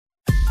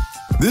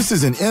This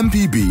is an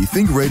MPB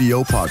Think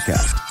Radio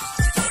podcast.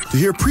 To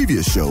hear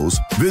previous shows,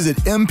 visit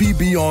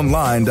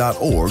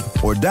mpbonline.org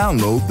or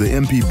download the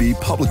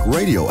MPB Public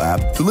Radio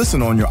app to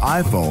listen on your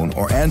iPhone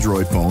or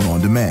Android phone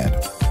on demand.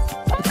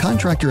 A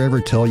contractor ever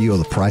tell you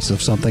the price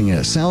of something and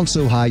it sounds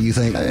so high you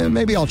think,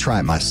 maybe I'll try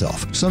it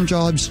myself. Some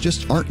jobs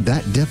just aren't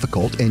that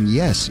difficult, and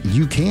yes,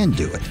 you can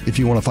do it. If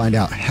you want to find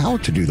out how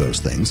to do those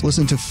things,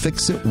 listen to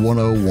Fix It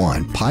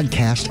 101,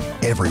 podcast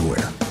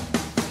everywhere.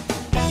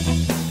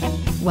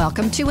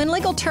 Welcome to In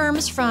Legal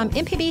Terms from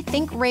MPB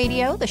Think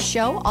Radio, the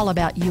show all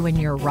about you and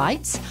your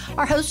rights.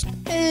 Our host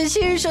is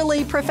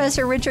usually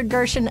Professor Richard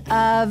Gershon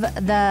of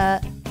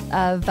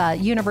the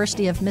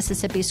University of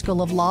Mississippi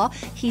School of Law.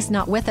 He's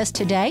not with us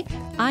today.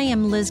 I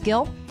am Liz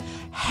Gill.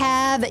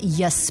 Have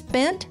you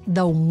spent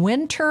the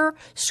winter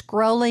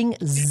scrolling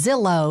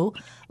Zillow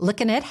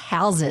looking at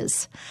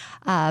houses?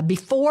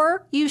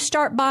 Before you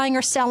start buying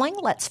or selling,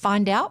 let's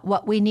find out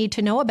what we need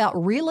to know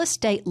about real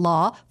estate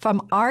law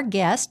from our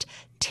guest,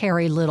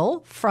 Terry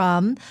Little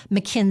from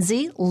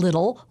McKenzie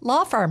Little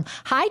Law Firm.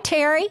 Hi,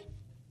 Terry.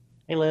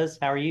 Hey, Liz.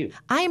 How are you?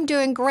 I am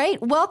doing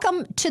great.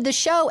 Welcome to the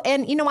show.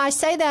 And, I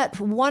say that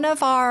one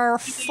of our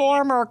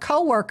former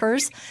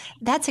coworkers,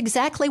 that's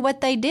exactly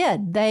what they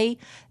did. They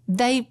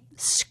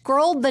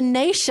scrolled the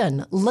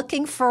nation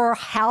looking for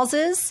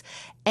houses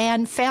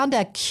and found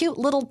a cute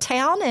little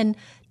town and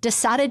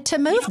decided to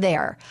move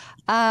there.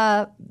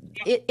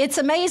 It's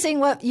amazing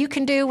what you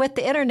can do with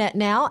the internet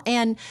now,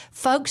 and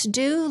folks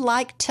do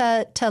like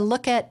to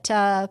look at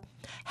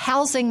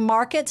housing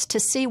markets to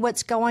see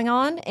what's going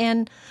on,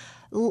 and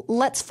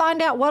let's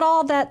find out what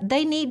all that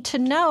they need to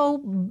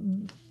know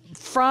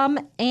from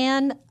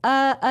an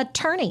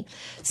attorney.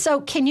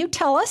 So can you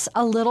tell us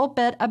a little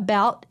bit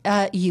about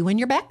you and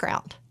your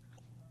background?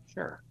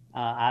 Sure.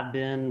 I've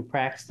been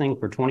practicing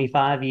for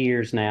 25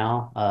 years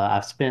now.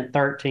 I've spent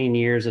 13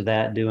 years of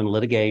that doing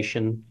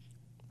litigation,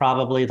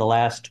 probably the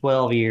last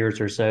 12 years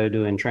or so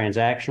doing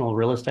transactional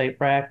real estate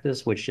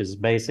practice, which is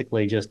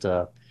basically just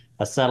a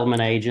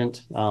settlement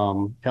agent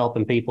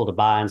helping people to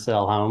buy and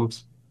sell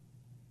homes.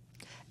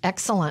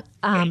 Excellent.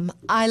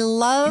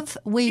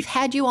 We've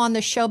had you on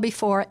the show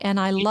before, and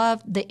I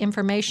love the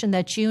information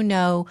that you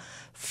know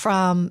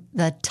from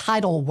the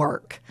title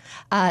work.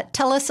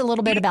 Tell us a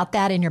little bit about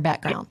that in your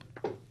background.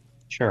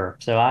 Sure.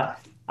 So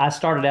I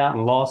started out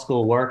in law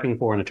school working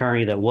for an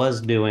attorney that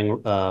was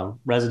doing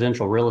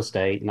residential real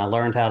estate, and I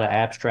learned how to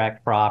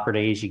abstract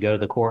properties. You go to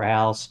the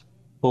courthouse,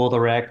 pull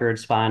the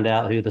records, find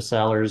out who the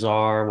sellers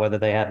are, whether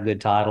they have good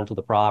title to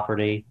the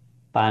property,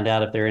 find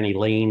out if there are any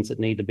liens that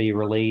need to be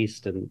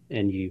released, and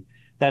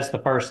that's the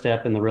first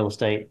step in the real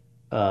estate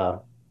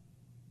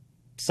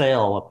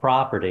sale of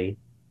property.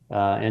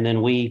 And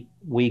then we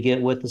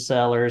get with the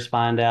sellers,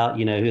 find out,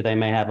 who they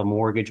may have a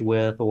mortgage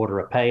with, order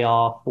a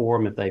payoff for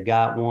them if they've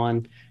got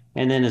one.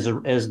 And then as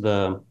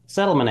the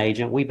settlement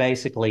agent, we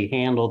basically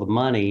handle the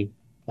money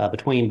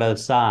between both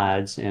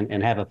sides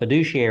and have a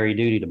fiduciary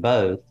duty to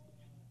both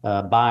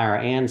buyer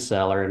and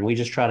seller. And we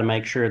just try to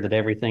make sure that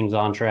everything's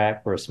on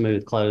track for a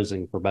smooth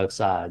closing for both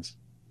sides.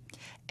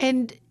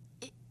 And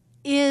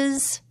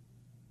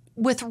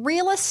with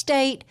real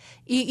estate,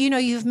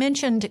 you've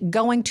mentioned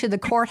going to the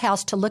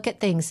courthouse to look at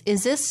things.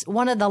 Is this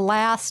one of the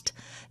last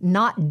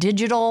not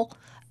digital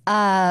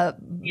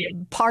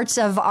parts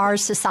of our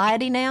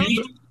society now?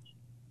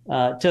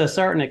 To a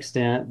certain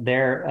extent,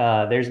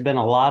 there's been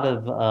a lot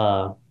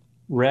of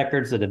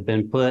records that have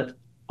been put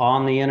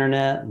on the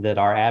internet that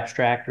are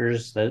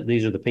abstractors.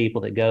 These are the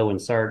people that go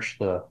and search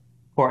the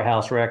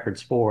courthouse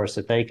records for us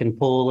that they can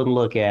pull and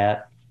look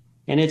at.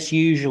 And it's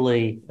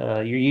usually,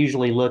 you're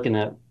usually looking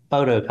at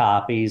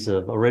photocopies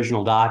of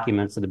original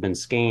documents that have been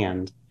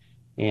scanned.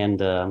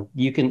 And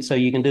you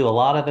can do a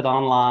lot of it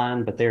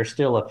online, but there's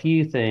still a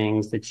few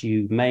things that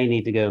you may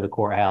need to go to the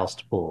courthouse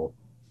to pull.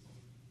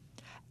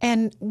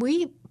 And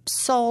we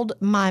sold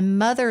my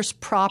mother's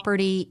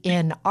property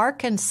in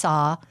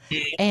Arkansas,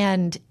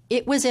 and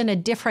it was in a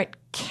different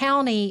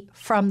county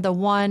from the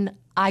one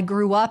I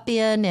grew up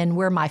in and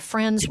where my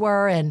friends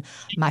were and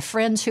my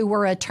friends who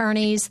were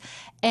attorneys.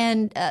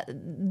 And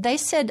they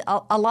said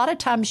a lot of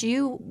times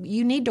you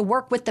need to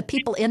work with the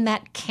people in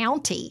that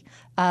county,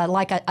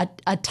 like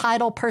a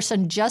title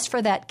person just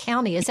for that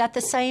county. Is that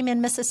the same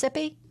in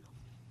Mississippi?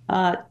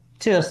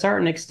 To a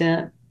certain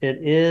extent, it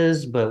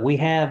is, but we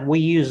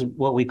use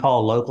what we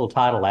call local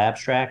title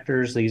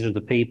abstractors. These are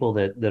the people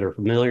that are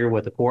familiar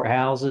with the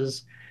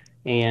courthouses.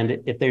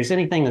 And if there's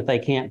anything that they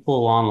can't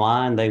pull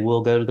online, they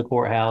will go to the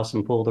courthouse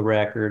and pull the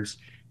records.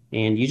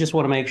 And you just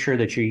want to make sure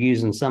that you're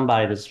using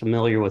somebody that's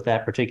familiar with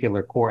that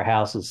particular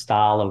courthouse's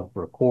style of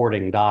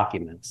recording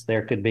documents.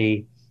 There could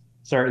be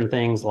certain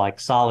things like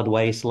solid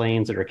waste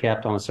liens that are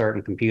kept on a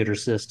certain computer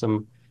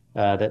system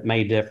that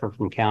may differ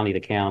from county to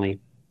county.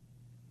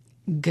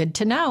 Good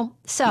to know.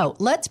 So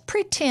let's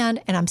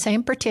pretend, and I'm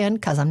saying pretend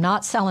because I'm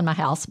not selling my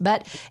house,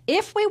 but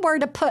if we were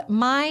to put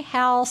my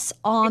house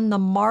on the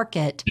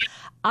market,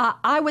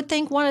 I would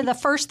think one of the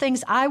first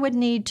things I would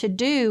need to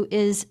do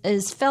is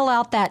fill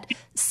out that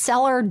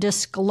seller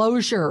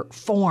disclosure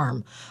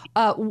form.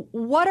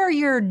 What are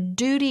your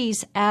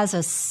duties as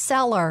a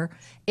seller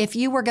if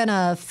you were going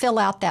to fill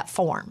out that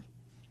form?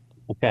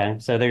 Okay,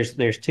 so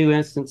there's two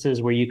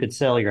instances where you could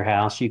sell your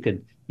house. You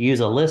could use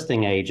a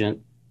listing agent,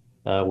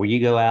 where you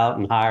go out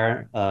and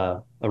hire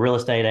a real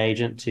estate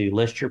agent to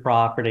list your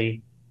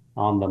property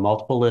on the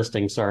multiple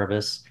listing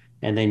service,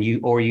 and then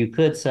you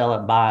could sell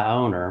it by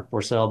owner,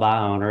 for sale by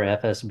owner,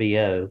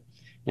 FSBO.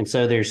 And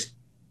so there's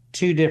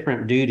two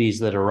different duties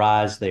that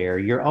arise there.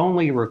 You're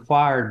only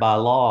required by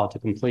law to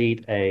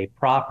complete a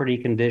property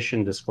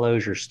condition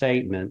disclosure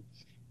statement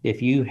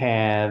if you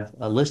have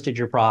listed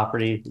your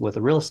property with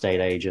a real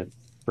estate agent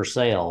for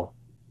sale.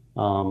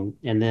 And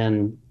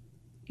then,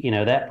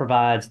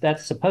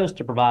 that's supposed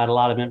to provide a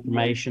lot of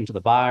information to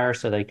the buyer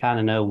so they kind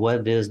of know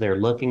what it is they're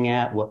looking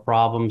at, what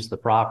problems the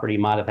property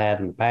might have had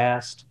in the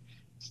past.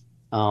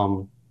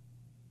 But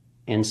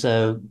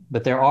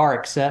there are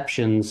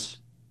exceptions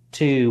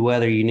to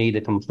whether you need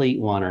to complete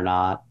one or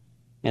not,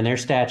 and they're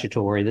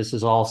statutory. This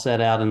is all set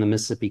out in the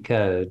Mississippi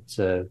Code.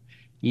 So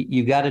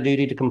you've got a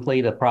duty to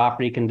complete a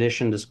property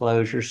condition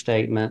disclosure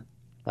statement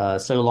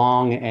so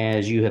long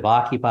as you have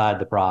occupied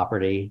the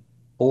property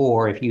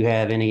or if you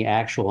have any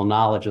actual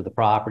knowledge of the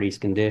property's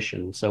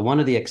condition. So one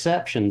of the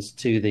exceptions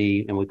to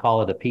and we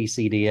call it a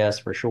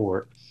PCDS for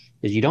short,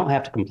 is you don't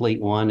have to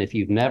complete one if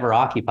you've never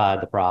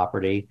occupied the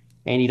property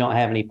and you don't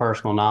have any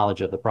personal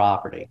knowledge of the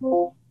property.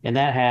 And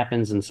that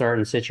happens in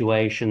certain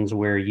situations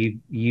where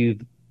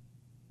you've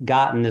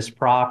gotten this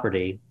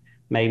property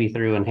maybe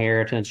through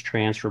inheritance,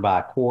 transfer by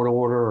a court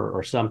order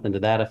or something to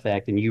that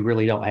effect, and you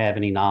really don't have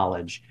any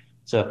knowledge.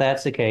 So if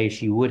that's the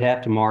case, you would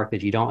have to mark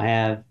that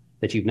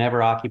you've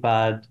never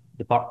occupied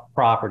the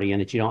property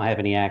and that you don't have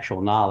any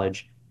actual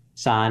knowledge,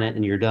 sign it,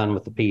 and you're done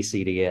with the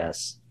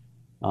PCDS.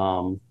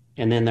 And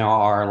then there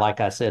are,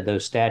 like I said,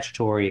 those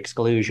statutory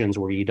exclusions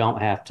where you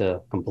don't have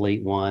to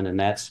complete one, and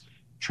that's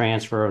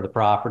transfer of the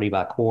property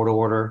by court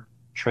order,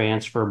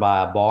 transfer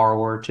by a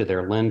borrower to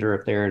their lender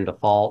if they're in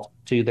default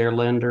to their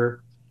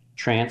lender,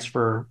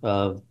 transfer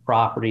of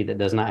property that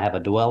does not have a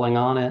dwelling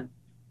on it,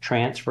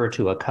 transfer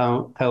to a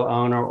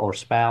co-owner or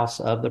spouse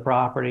of the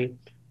property,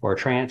 or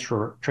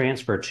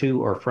transfer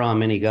to or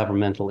from any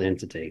governmental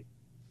entity.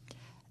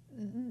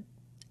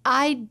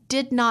 I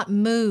did not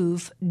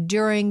move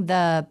during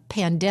the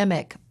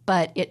pandemic,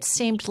 but it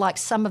seemed like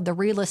some of the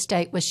real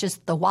estate was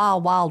just the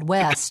wild, wild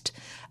west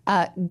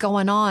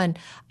going on.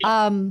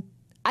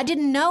 I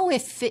didn't know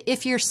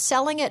if you're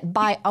selling it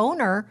by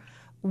owner,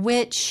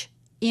 which,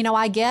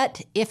 I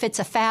get if it's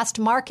a fast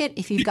market,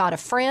 if you've got a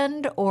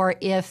friend, or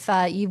if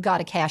you've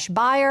got a cash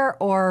buyer,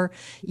 or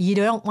you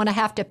don't want to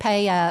have to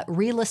pay a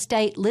real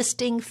estate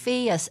listing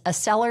fee, a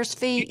seller's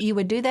fee, you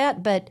would do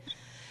that. But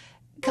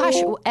gosh,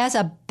 as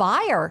a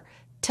buyer,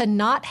 to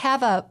not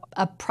have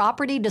a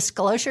property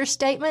disclosure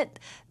statement,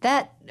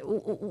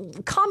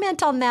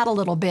 comment on that a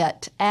little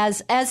bit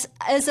as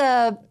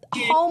a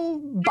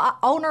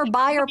owner,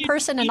 buyer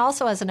person, and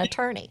also as an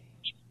attorney.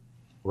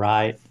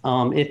 Right.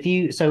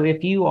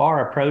 If you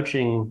are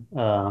approaching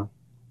an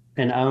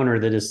owner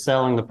that is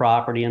selling the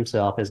property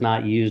himself, has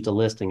not used a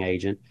listing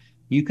agent,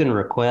 you can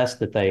request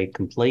that they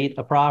complete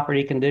a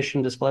property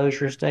condition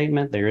disclosure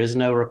statement. There is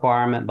no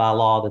requirement by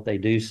law that they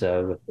do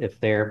so if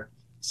they're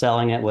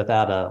selling it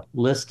without a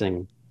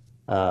listing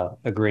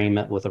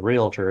agreement with a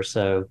realtor.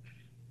 So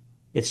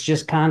it's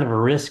just kind of a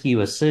risk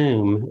you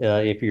assume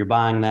if you're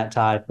buying that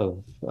type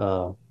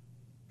of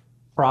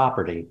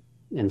property.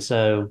 And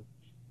so,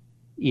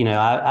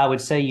 I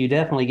would say you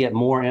definitely get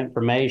more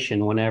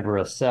information whenever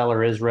a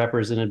seller is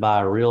represented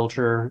by a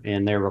realtor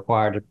and they're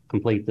required to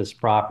complete this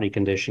property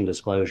condition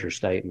disclosure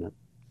statement.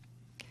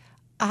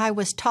 I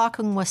was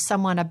talking with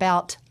someone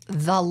about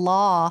the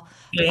law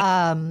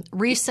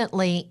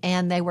recently,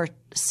 and they were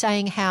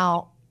saying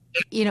how,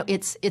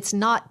 it's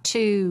not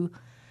to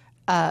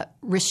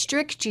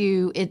restrict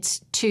you, it's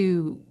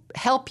to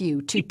help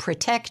you, to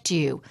protect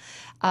you.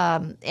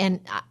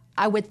 And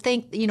I would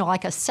think,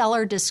 like a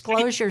seller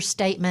disclosure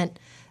statement,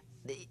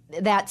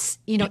 that's,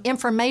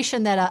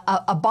 information that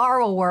a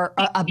borrower,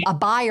 a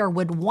buyer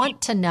would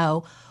want to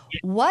know.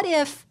 What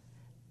if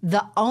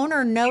the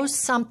owner knows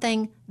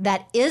something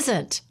that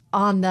isn't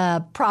on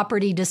the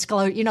property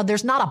disclosure?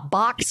 There's not a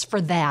box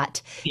for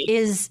that.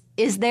 Is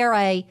there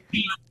a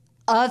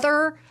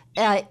other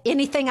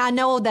anything I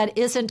know that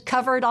isn't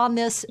covered on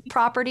this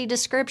property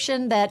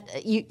description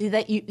that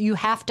you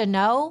have to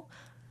know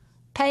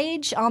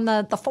page on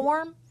the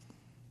form?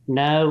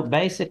 No,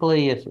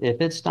 basically, if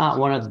it's not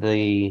one of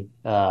the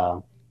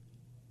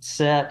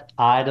set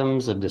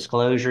items of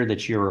disclosure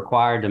that you're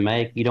required to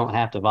make, you don't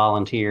have to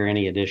volunteer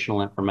any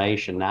additional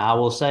information. Now, I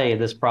will say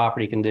this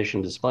property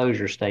condition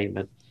disclosure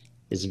statement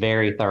is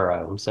very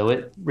thorough. So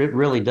it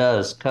really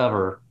does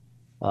cover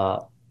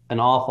an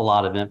awful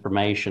lot of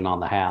information on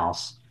the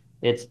house.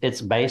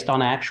 It's based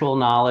on actual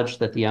knowledge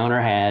that the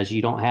owner has.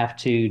 You don't have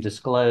to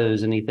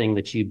disclose anything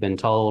that you've been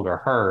told or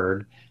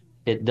heard.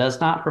 It does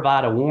not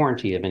provide a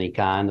warranty of any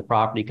kind. The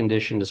property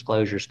condition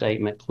disclosure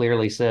statement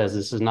clearly says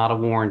this is not a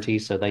warranty,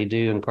 so they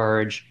do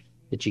encourage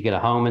that you get a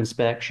home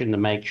inspection to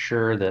make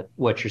sure that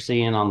what you're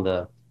seeing on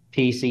the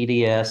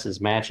PCDS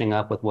is matching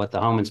up with what the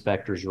home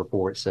inspector's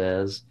report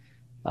says.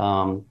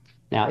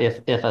 Now,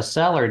 if a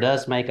seller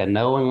does make a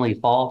knowingly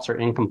false or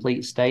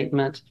incomplete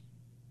statement,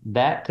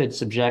 that could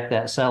subject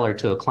that seller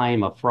to a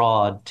claim of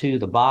fraud to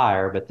the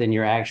buyer, but then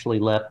you're actually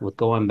left with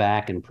going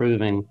back and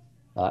proving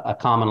a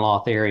common law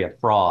theory of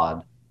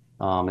fraud.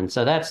 And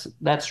so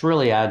that's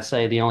really, I'd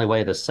say, the only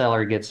way the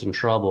seller gets in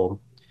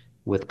trouble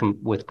with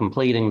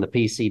completing the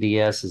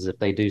PCDS is if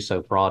they do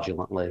so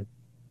fraudulently.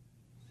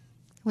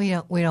 We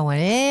don't want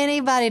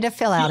anybody to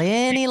fill out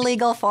any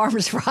legal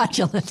forms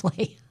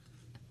fraudulently.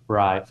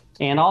 Right.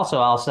 And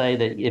also I'll say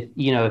that if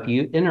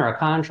you enter a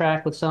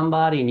contract with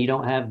somebody and you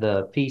don't have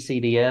the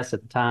PCDS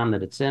at the time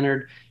that it's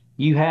entered,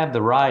 you have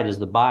the right as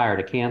the buyer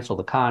to cancel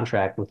the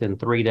contract within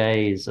 3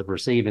 days of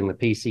receiving the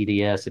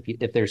PCDS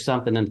if there's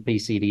something in the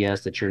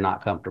PCDS that you're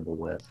not comfortable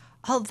with.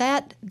 Oh,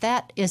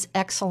 that is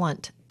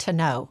excellent to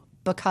know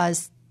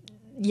because,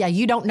 yeah,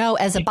 you don't know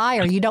as a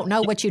buyer, you don't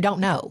know what you don't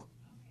know.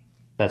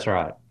 That's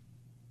right.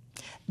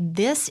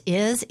 This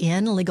is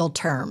In Legal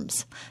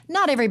Terms.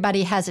 Not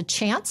everybody has a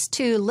chance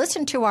to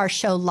listen to our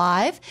show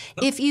live.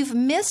 If you've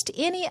missed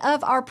any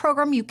of our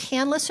program, you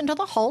can listen to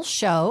the whole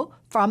show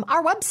from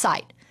our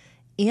website,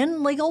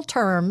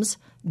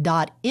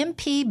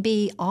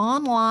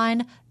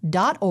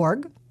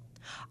 inlegalterms.mpbonline.org.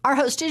 Our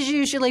host is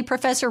usually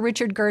Professor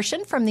Richard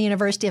Gershon from the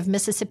University of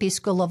Mississippi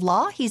School of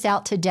Law. He's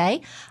out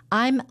today.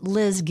 I'm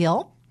Liz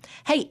Gill.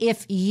 Hey,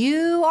 if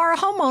you are a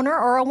homeowner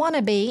or a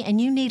wannabe and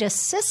you need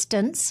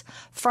assistance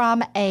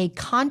from a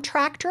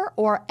contractor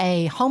or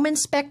a home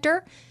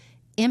inspector,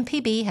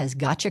 MPB has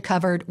got you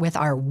covered with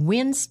our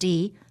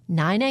Wednesday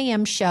 9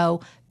 a.m. show,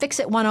 Fix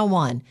It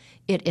 101.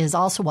 It is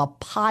also a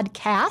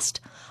podcast.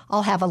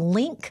 I'll have a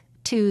link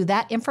to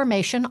that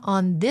information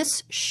on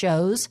this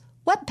show's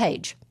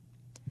webpage.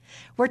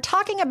 We're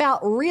talking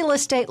about real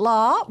estate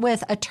law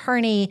with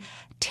attorney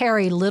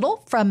Terry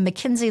Little from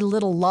McKenzie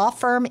Little Law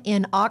Firm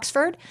in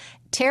Oxford.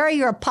 Terry,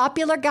 you're a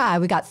popular guy.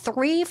 We got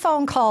 3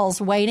 phone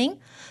calls waiting.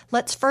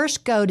 Let's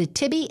first go to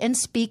Tibby and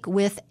speak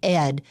with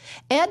Ed.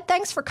 Ed,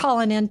 thanks for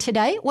calling in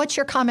today. What's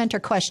your comment or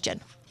question?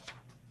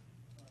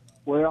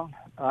 Well,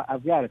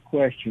 I've got a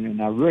question,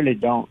 and I really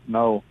don't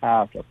know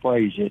how to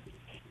phrase it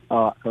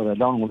because I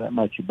don't know that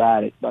much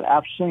about it. But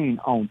I've seen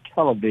on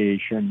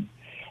television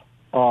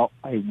a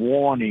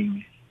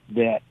warning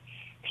that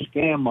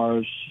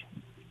scammers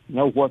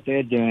know what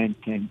they're doing,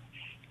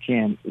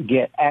 can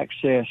get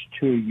access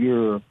to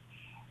your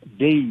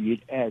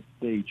deed at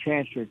the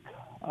transfer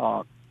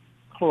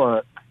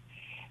clerk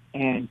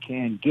and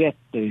can get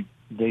the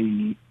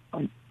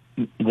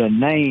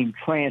name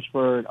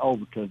transferred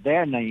over to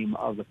their name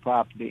of the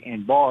property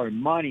and borrow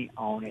money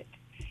on it,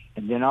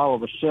 and then all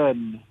of a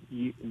sudden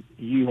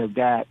you have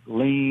got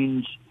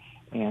liens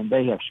and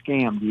they have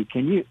scammed you.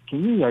 Can you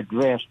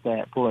address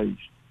that, please?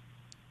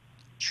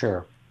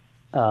 Sure.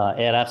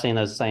 Ed, I've seen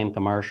those same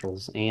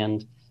commercials.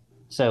 And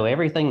so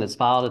everything that's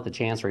filed at the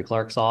Chancery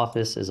Clerk's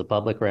office is a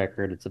public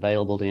record. It's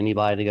available to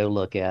anybody to go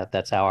look at.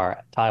 That's how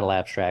our title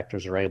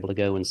abstractors are able to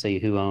go and see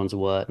who owns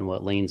what and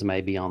what liens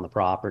may be on the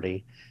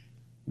property.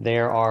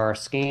 There are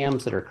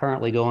scams that are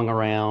currently going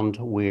around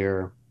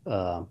where,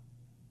 there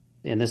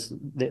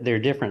are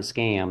different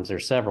scams.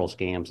 There's several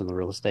scams in the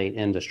real estate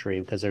industry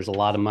because there's a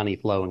lot of money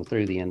flowing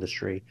through the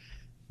industry.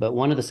 But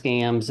one of the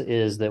scams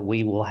is that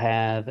we will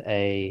have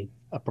a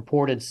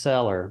purported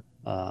seller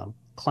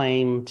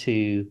claim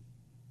to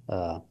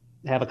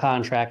have a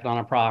contract on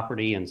a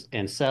property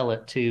and sell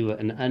it to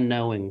an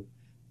unknowing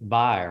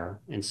buyer.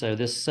 And so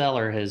this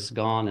seller has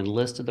gone and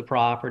listed the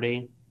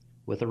property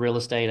with a real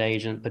estate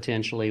agent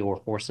potentially or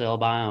for sale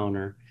by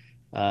owner,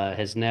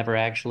 has never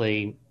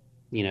actually,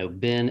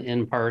 been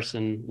in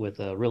person with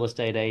a real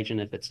estate agent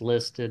if it's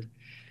listed.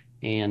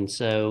 And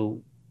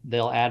so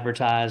they'll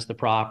advertise the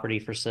property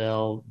for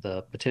sale.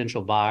 The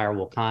potential buyer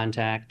will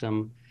contact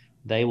them.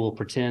 They will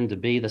pretend to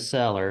be the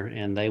seller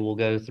and they will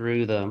go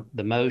through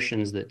the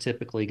motions that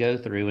typically go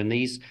through. And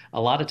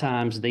a lot of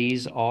times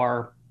these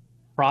are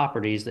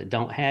properties that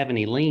don't have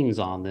any liens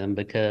on them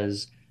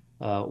because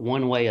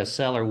one way a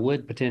seller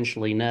would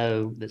potentially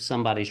know that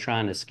somebody's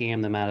trying to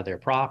scam them out of their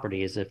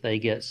property is if they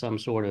get some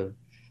sort of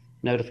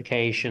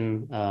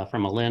notification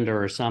from a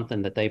lender or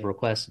something that they've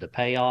requested a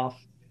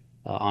payoff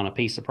on a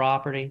piece of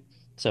property.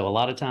 So a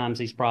lot of times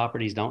these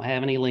properties don't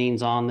have any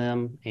liens on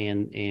them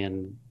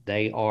and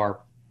they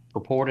are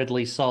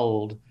purportedly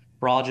sold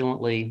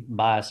fraudulently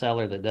by a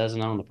seller that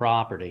doesn't own the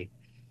property.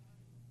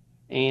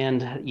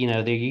 And,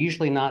 they're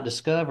usually not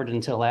discovered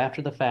until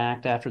after the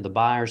fact, after the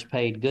buyer's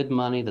paid good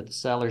money that the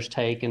seller's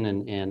taken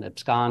and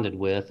absconded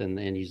with, and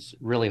it's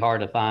really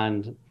hard to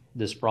find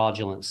this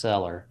fraudulent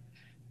seller.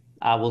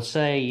 I will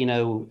say,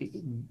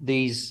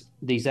 these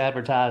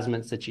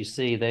advertisements that you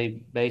see,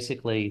 they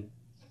basically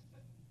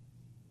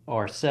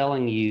are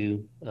selling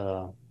you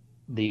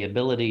the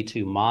ability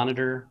to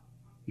monitor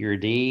your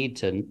deed,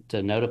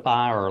 to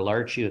notify or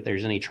alert you if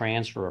there's any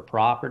transfer of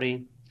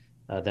property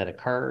that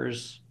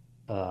occurs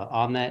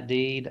on that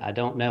deed. I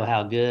don't know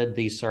how good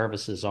these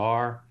services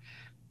are.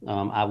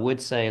 I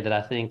would say that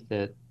I think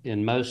that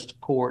in most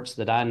courts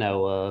that I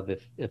know of,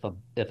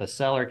 if a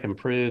seller can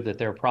prove that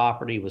their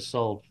property was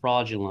sold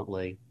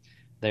fraudulently,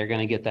 they're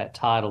going to get that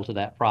title to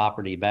that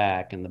property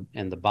back, and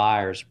the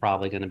buyer's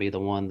probably going to be the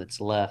one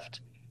that's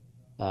left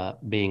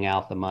being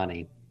out the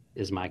money,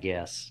 is my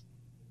guess.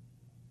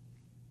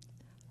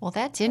 Well,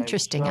 that's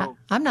interesting.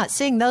 I'm not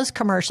seeing those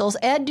commercials.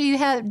 Ed,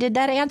 did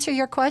that answer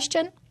your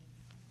question?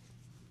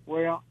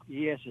 Well,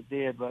 yes, it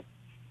did, but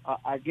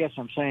I guess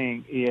I'm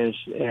saying is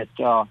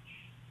that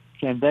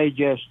can they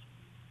just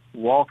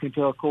walk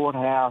into a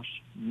courthouse,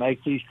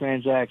 make these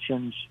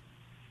transactions,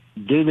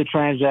 do the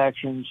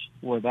transactions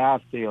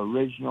without the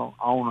original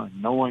owner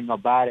knowing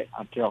about it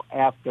until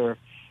after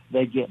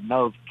they get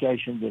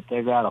notification that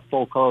they've got a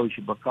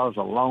foreclosure because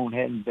a loan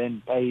hadn't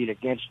been paid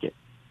against it?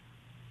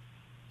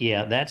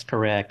 Yeah, that's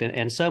correct.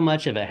 And so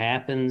much of it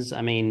happens.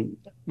 I mean,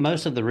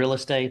 most of the real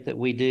estate that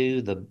we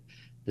do, the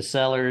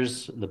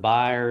sellers, the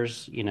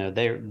buyers,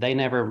 they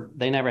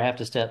never have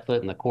to step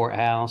foot in the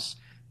courthouse.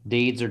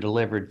 Deeds are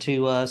delivered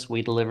to us.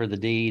 We deliver the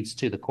deeds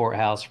to the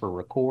courthouse for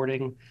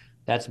recording.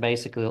 That's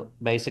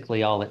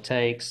basically all it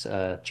takes.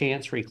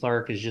 Chancery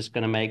clerk is just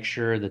going to make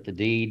sure that the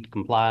deed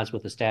complies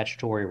with the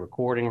statutory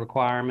recording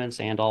requirements,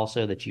 and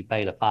also that you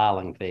paid a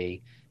filing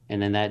fee.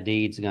 And then that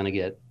deed's going to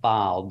get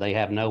filed. They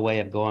have no way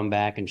of going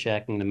back and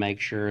checking to make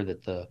sure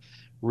that the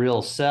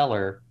real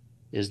seller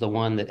is the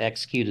one that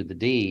executed the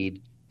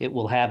deed. It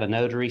will have a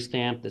notary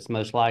stamp that's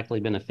most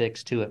likely been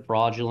affixed to it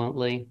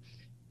fraudulently,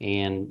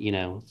 and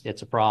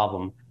it's a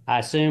problem. I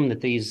assume that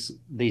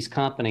these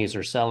companies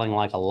are selling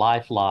like a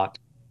LifeLock,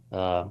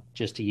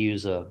 just to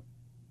use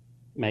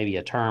maybe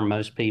a term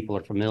most people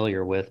are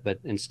familiar with, but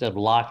instead of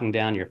locking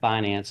down your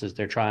finances,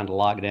 they're trying to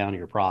lock down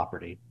your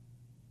property.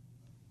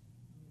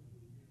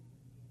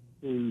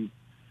 To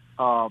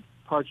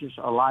purchase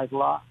a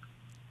LifeLock?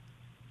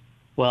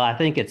 Well, I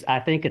think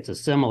it's a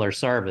similar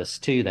service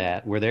to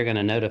that, where they're going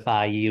to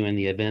notify you in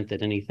the event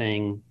that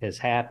anything has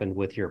happened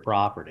with your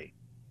property.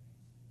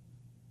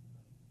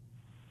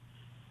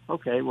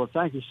 Okay, well,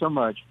 thank you so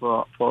much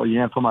for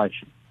your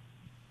information.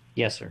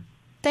 Yes, sir.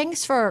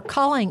 Thanks for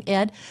calling,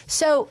 Ed.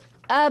 So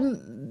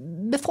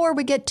before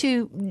we get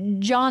to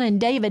John and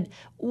David,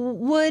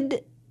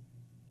 we've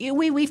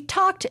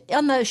talked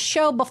on the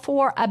show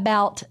before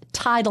about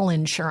title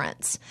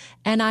insurance,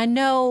 and I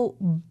know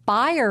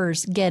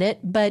buyers get it,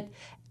 but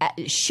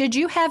should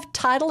you have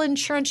title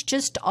insurance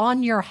just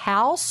on your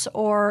house,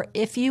 or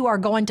if you are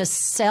going to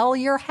sell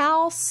your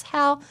house?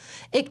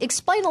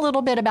 Explain a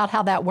little bit about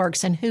how that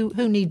works and who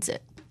needs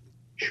it.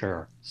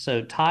 Sure.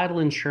 So title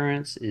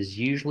insurance is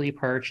usually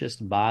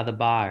purchased by the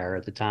buyer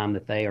at the time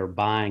that they are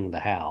buying the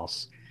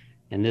house.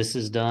 And this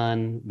is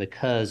done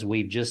because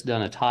we've just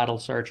done a title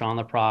search on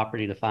the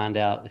property to find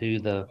out who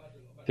the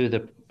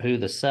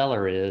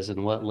seller is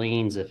and what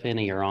liens, if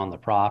any, are on the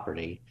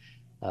property.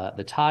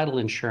 The title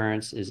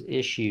insurance is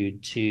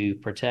issued to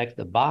protect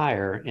the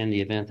buyer in the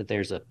event that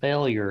there's a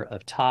failure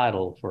of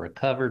title for a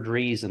covered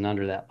reason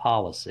under that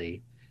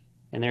policy.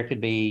 And there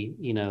could be,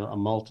 a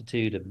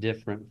multitude of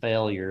different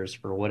failures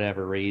for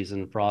whatever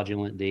reason,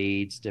 fraudulent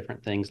deeds,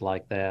 different things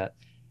like that.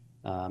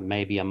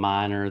 Maybe a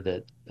minor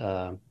that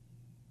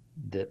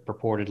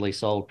purportedly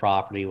sold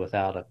property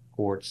without a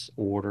court's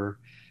order,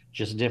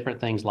 just different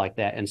things like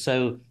that. And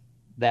so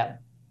that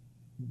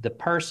the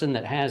person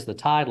that has the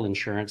title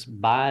insurance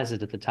buys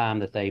it at the time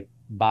that they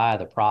buy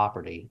the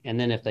property. And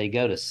then if they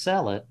go to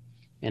sell it,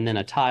 and then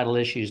a title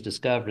issue is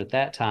discovered at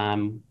that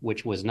time,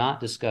 which was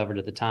not discovered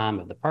at the time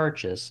of the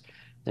purchase,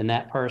 then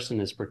that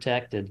person is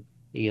protected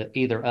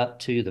either up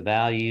to the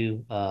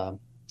value of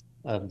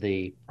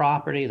the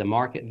property, the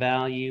market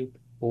value,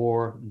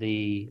 or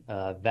the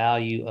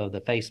value of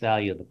the face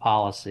value of the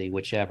policy,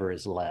 whichever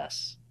is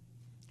less.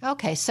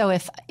 Okay, so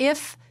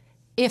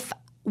if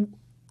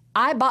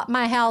I bought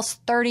my house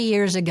 30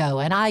 years ago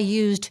and I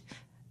used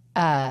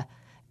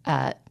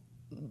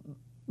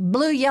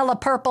blue, yellow,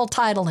 purple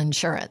title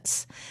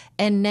insurance,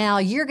 and now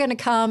you're going to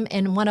come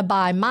and want to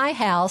buy my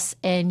house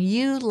and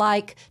you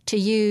like to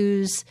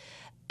use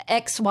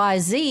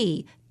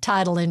XYZ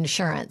title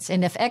insurance,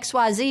 and if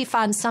XYZ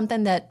finds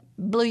something that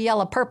blue,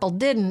 yellow, purple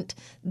didn't,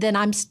 then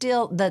I'm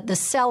still, the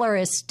seller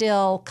is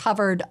still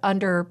covered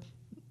under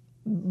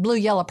blue,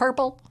 yellow,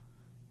 purple?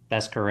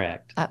 That's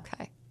correct.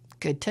 Okay,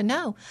 good to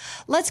know.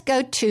 Let's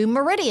go to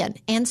Meridian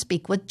and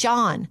speak with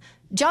John.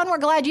 John, we're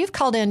glad you've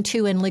called in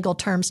to In Legal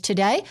Terms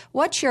today.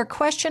 What's your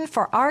question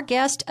for our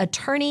guest,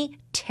 attorney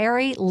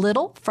Terry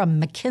Little from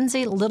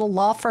McKenzie Little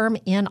Law Firm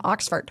in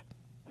Oxford?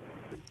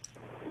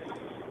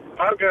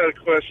 I've got a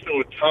question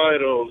with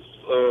titles.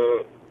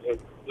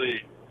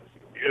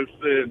 If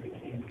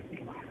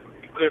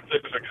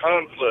there's a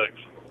conflict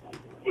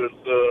with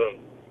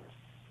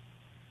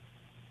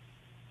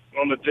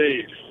on the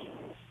deed,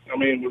 I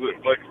mean, with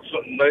it, like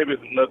maybe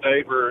the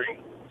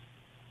neighboring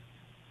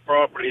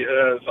property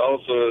has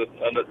also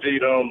a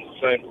deed on the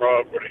same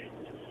property.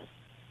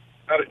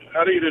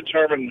 How do you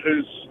determine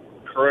who's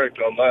correct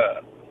on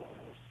that?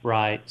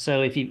 Right.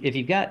 So if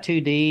you've got two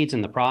deeds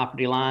and the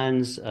property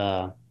lines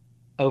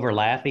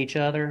overlap each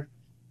other,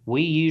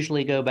 we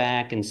usually go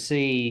back and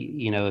see,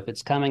 if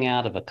it's coming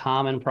out of a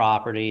common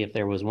property, if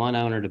there was one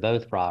owner to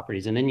both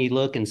properties, and then you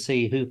look and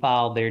see who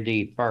filed their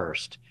deed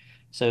first.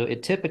 So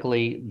it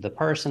typically, the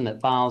person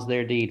that files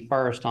their deed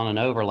first on an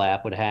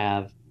overlap would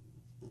have,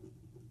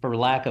 for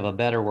lack of a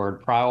better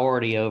word,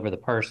 priority over the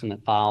person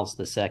that files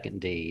the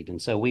second deed.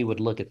 And so we would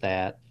look at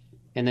that.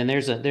 And then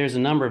there's a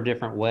number of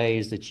different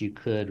ways that you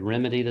could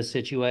remedy the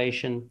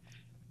situation.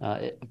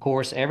 Of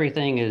course,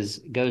 everything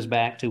goes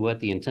back to what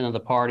the intent of the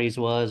parties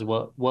was,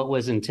 what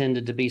was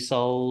intended to be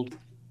sold,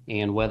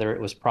 and whether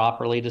it was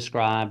properly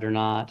described or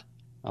not.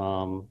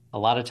 A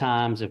lot of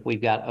times, if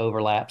we've got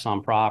overlaps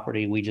on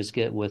property, we just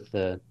get with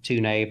the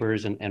two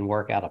neighbors and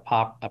work out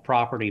a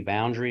property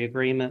boundary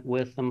agreement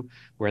with them,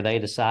 where they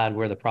decide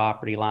where the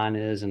property line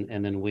is,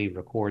 and then we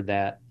record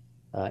that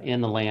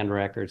in the land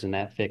records, and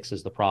that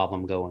fixes the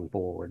problem going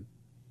forward.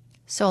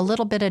 So a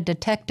little bit of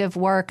detective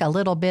work, a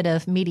little bit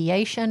of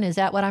mediation. Is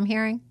that what I'm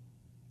hearing?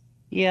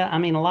 Yeah, I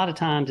mean, a lot of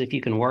times if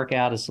you can work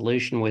out a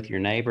solution with your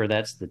neighbor,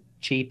 that's the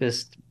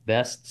cheapest,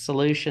 best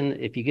solution.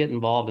 If you get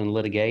involved in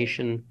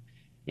litigation,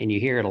 and you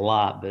hear it a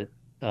lot, but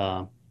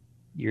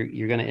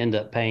you're going to end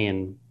up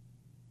paying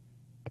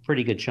a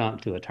pretty good chunk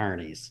to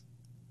attorneys.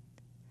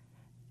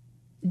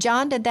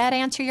 John, did that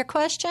answer your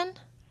question?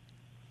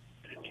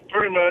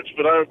 Pretty much,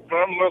 but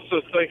I'm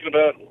also thinking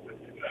about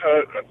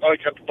I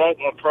bought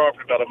my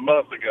property about a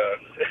month ago.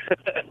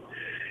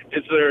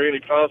 Is there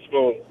any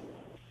possible,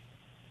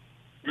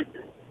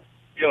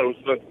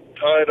 the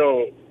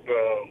title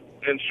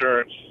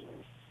insurance,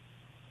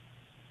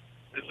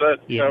 is that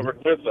covered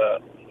with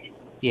that?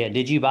 Yeah.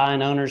 Did you buy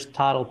an owner's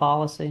title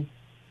policy?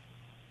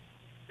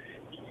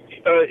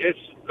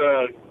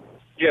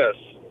 Yes.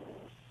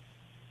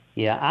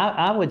 Yeah,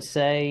 I would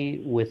say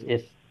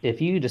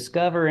if you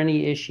discover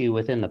any issue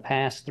within the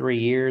past 3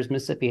 years,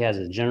 Mississippi has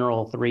a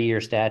general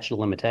 3-year statute of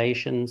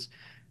limitations.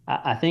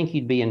 I think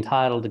you'd be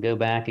entitled to go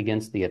back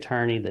against the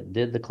attorney that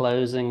did the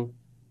closing,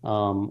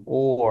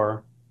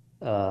 or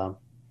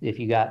if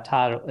you got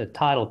a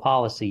title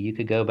policy, you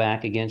could go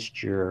back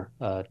against your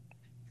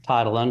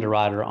title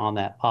underwriter on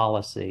that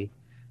policy.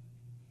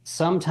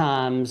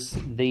 Sometimes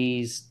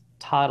these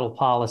title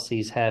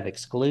policies have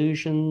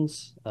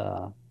exclusions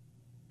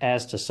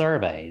as to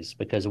surveys,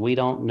 because we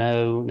don't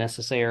know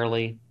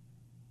necessarily,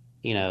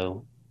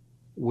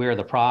 where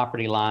the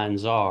property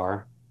lines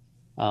are.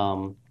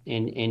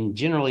 And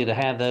generally, to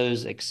have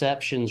those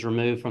exceptions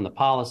removed from the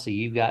policy,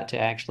 you've got to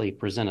actually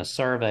present a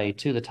survey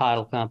to the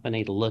title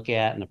company to look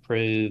at and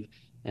approve,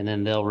 and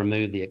then they'll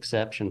remove the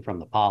exception from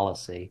the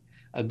policy.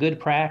 A good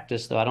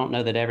practice, though I don't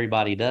know that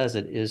everybody does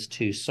it, is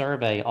to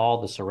survey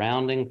all the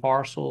surrounding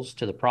parcels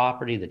to the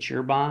property that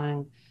you're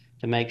buying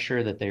to make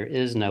sure that there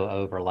is no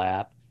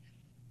overlap.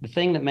 The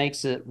thing that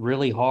makes it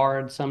really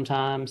hard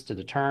sometimes to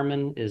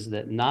determine is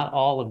that not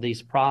all of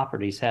these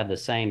properties have the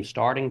same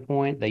starting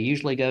point. They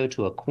usually go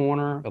to a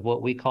corner of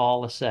what we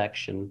call a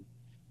section.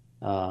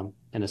 And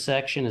a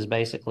section is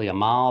basically a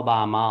mile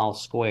by mile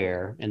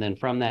square. And then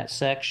from that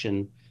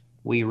section,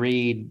 we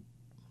read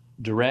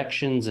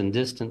directions and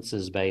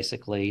distances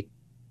basically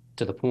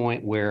to the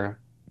point where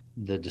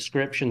the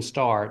description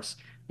starts,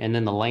 and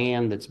then the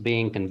land that's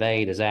being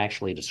conveyed is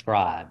actually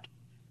described.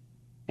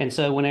 And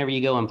so whenever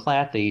you go and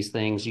plat these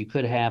things, you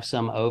could have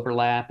some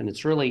overlap. And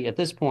it's really, at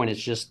this point, it's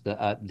just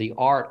the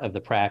art of the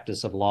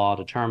practice of law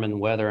to determine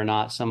whether or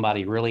not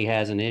somebody really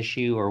has an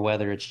issue or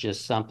whether it's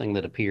just something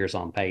that appears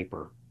on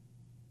paper.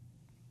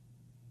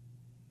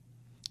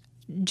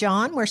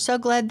 John, we're so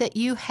glad that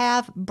you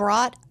have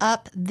brought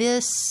up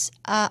this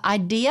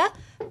idea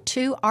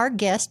to our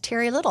guest,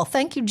 Terry Little.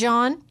 Thank you,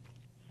 John.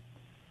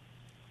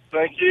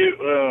 Thank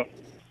you.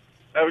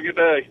 Have a good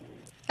day.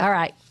 All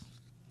right.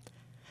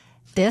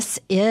 This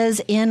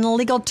is In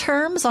Legal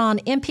Terms on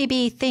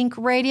MPB Think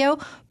Radio.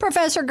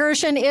 Professor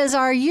Gershon is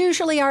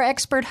usually our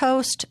expert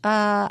host.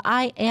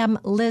 I am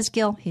Liz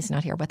Gill. He's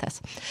not here with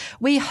us.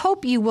 We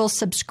hope you will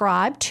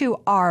subscribe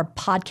to our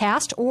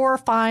podcast or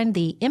find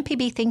the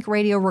MPB Think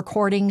Radio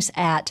recordings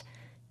at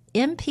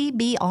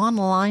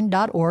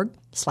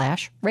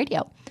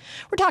mpbonline.org/radio.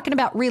 We're talking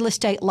about real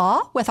estate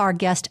law with our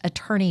guest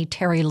attorney,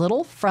 Terry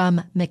Little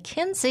from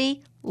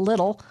McKenzie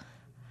Little.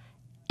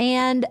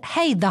 And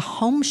hey, the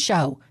home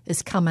show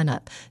is coming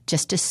up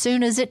just as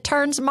soon as it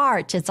turns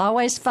March. It's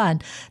always fun.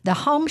 The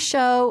home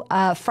show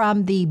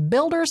from the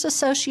Builders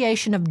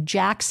Association of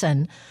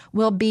Jackson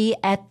will be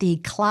at the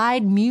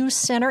Clyde Muse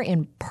Center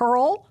in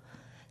Pearl,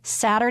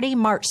 Saturday,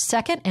 March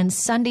 2nd and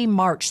Sunday,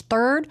 March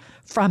 3rd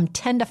from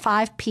 10 to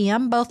 5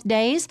 p.m. both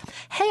days.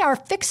 Hey, our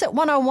Fix It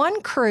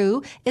 101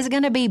 crew is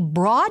going to be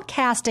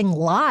broadcasting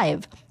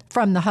live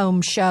from the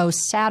home show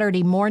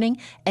Saturday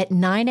morning at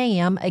 9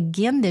 a.m.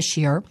 again this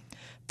year.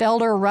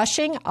 Felder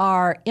Rushing,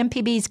 our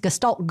MPB's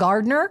Gestalt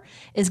Gardener,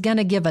 is going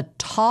to give a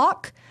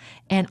talk,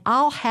 and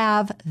I'll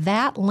have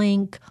that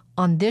link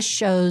on this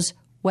show's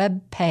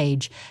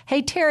webpage.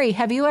 Hey, Terry,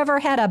 have you ever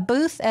had a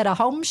booth at a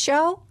home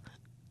show?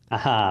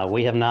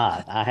 We have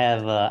not. I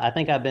have. I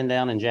think I've been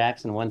down in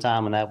Jackson one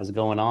time when that was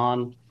going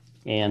on,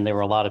 and there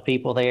were a lot of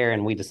people there,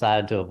 and we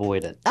decided to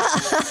avoid it.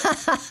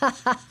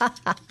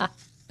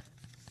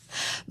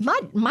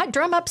 Might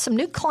drum up some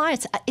new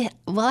clients.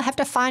 Well, I have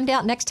to find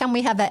out next time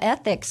we have an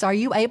ethics. Are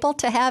you able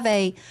to have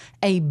a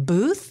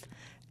booth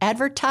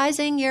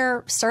advertising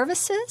your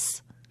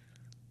services?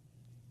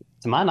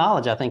 To my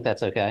knowledge, I think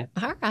that's okay.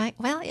 All right.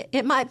 Well,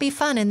 it might be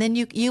fun, and then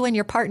you and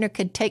your partner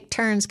could take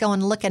turns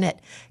going looking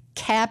at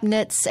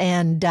cabinets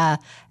and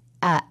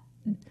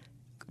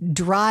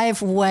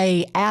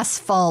driveway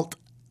asphalt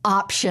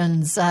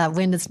options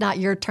when it's not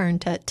your turn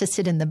to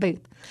sit in the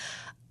booth.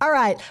 All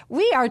right.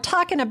 We are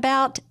talking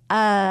about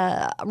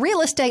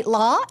real estate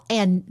law,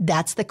 and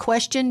that's the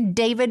question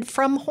David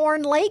from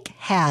Horn Lake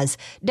has.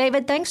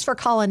 David, thanks for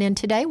calling in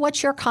today.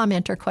 What's your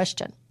comment or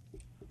question?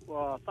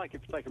 Well, thank you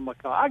for taking my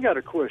call. I got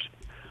a question.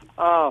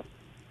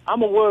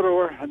 I'm a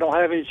widower. I don't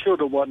have any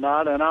children or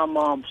whatnot, and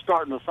I'm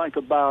starting to think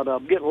about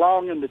getting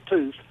long in the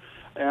tooth.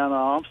 And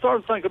I'm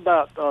starting to think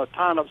about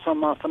tying up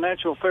some of my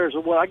financial affairs.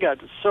 Well, I got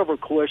several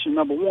questions.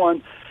 Number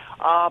one,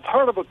 I've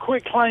heard of a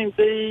quick claim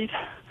deed.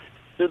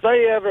 Do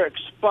they ever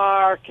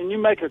expire? Can you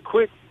make a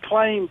quick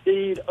claim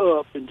deed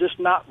up and just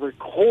not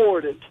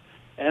record it,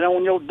 and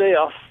on your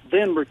death,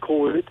 then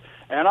record it?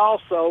 And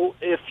also,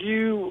 is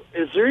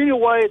there any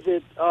way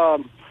that,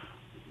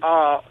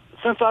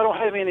 since I don't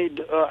have any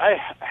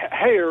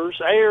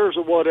heirs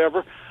or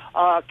whatever,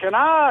 can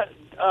I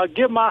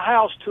give my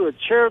house to a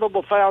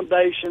charitable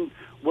foundation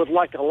with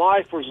like a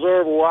life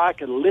reserve where I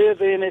can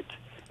live in it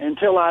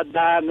until I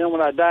die, and then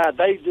when I die,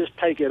 they just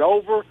take it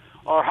over?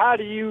 Or how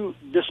do you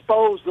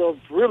dispose of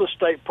real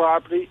estate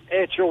property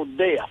at your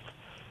death?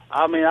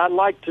 I mean, I'd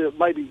like to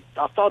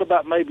I thought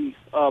about maybe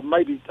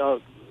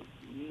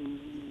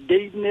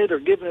deeding it or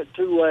giving it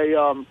to a,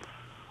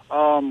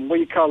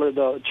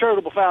 a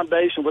charitable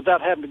foundation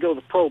without having to go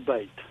to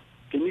probate.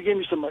 Can you give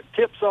me some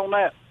tips on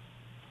that?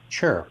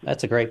 Sure.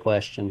 That's a great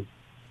question.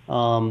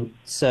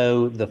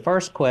 So the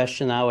first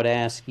question I would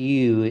ask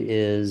you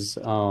is,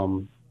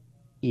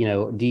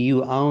 do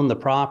you own the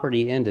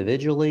property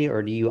individually,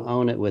 or do you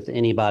own it with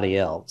anybody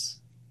else?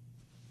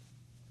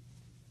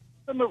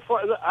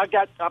 I've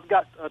got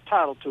a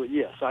title to it.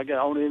 Yes, I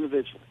own it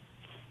individually.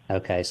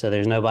 Okay, so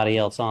there's nobody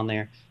else on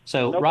there.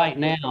 So right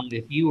now,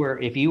 if you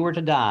were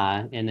to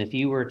die, and if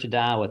you were to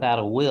die without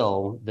a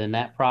will, then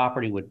that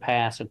property would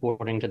pass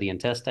according to the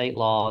intestate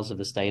laws of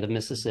the state of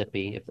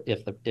Mississippi,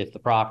 if the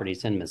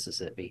property's in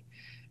Mississippi,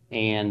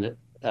 and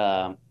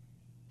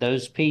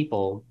those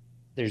people.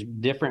 There's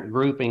different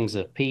groupings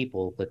of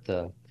people, but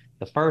the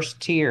first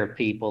tier of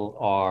people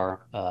are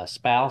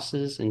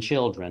spouses and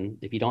children.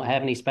 If you don't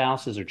have any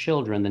spouses or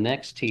children, the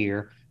next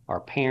tier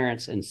are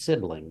parents and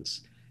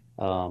siblings.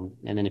 And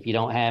then if you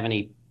don't have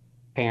any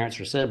parents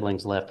or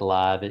siblings left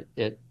alive,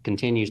 it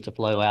continues to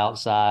flow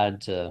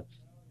outside to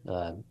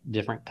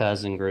different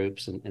cousin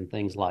groups and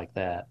things like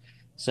that.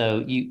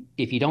 So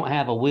if you don't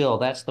have a will,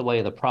 that's the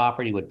way the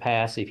property would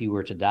pass if you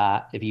were to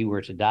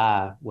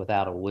die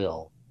without a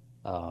will.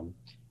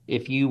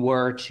 If you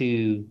were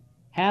to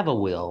have a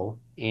will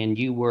and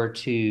you were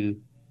to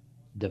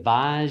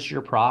devise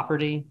your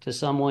property to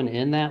someone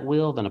in that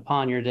will, then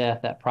upon your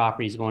death, that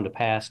property is going to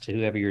pass to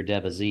whoever your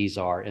devisees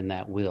are in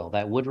that will.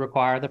 That would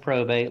require the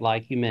probate,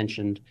 like you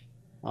mentioned,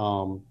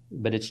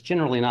 but it's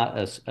generally not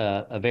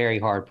a very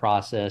hard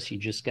process. You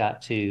just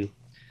got to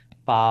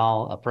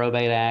file a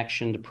probate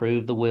action to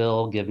prove the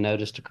will, give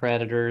notice to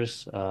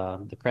creditors.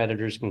 The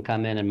creditors can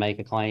come in and make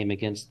a claim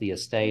against the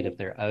estate if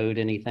they're owed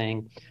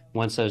anything.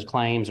 Once those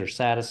claims are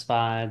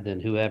satisfied, then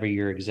whoever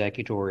your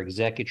executor or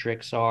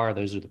executrix are,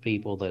 those are the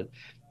people that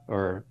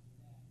are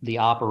the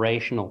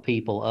operational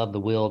people of the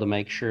will to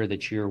make sure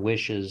that your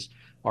wishes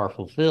are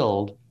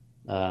fulfilled.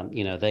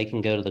 They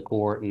can go to the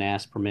court and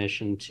ask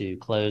permission to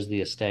close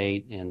the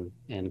estate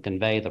and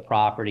convey the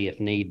property if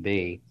need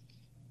be.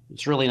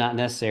 It's really not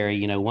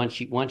necessary.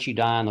 Once you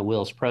die and the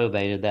will's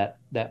probated,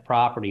 that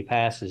property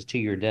passes to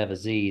your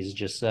devisees,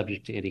 just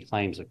subject to any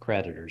claims of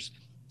creditors.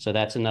 So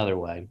that's another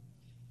way.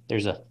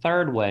 There's a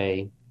third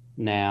way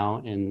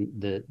now, and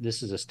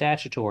this is a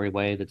statutory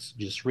way that's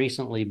just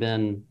recently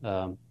been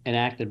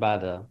enacted by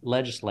the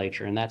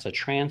legislature, and that's a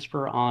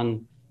transfer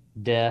on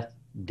death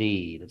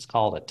deed. It's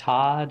called a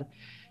TOD.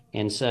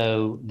 And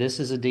so this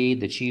is a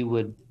deed that you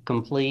would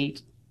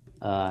complete.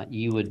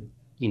 You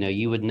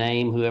would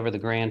name whoever the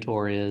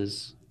grantor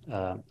is,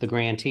 the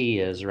grantee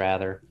is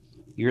rather.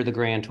 You're the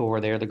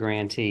grantor, they're the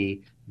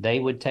grantee. They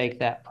would take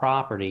that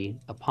property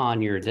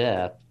upon your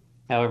death.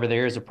 However,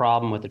 there is a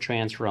problem with the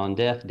transfer on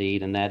death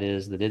deed, and that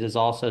is that it is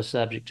also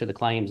subject to the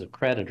claims of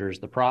creditors,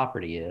 the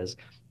property is.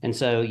 And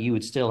so you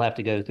would still have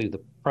to go through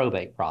the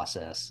probate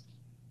process.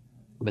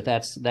 But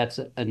that's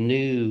a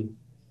new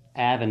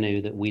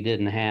avenue that we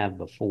didn't have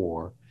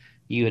before.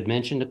 You had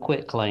mentioned a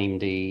quitclaim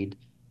deed.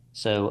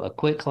 So a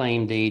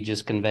quitclaim deed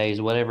just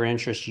conveys whatever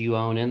interest you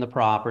own in the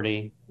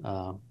property,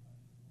 and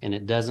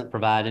it doesn't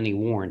provide any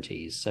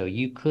warranties. So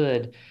you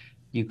could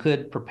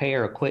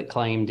prepare a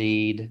quitclaim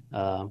deed,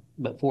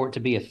 but for it to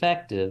be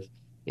effective,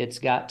 it's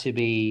got to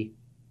be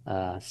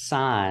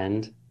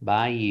signed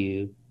by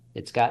you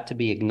it's got to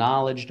be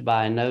acknowledged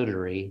by a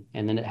notary,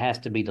 and then it has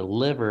to be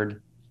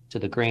delivered to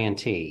the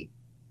grantee.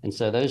 And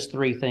so those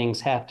three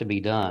things have to be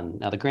done.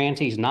 Now, the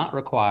grantee is not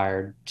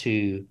required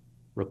to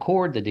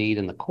record the deed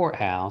in the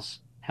courthouse.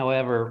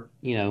 However,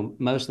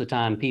 most of the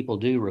time people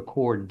do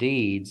record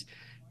deeds,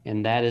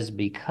 and that is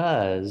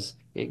because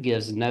it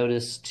gives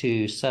notice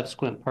to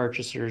subsequent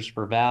purchasers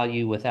for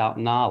value without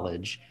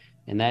knowledge.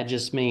 And that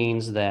just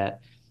means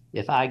that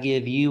if I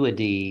give you a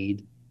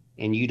deed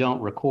and you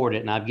don't record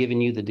it, and I've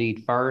given you the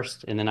deed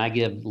first, and then I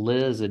give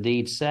Liz a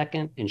deed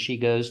second, and she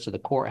goes to the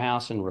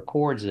courthouse and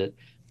records it,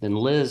 then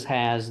Liz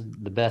has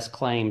the best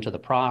claim to the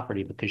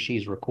property because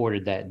she's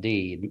recorded that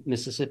deed.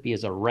 Mississippi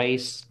is a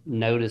race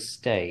notice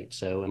state.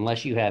 So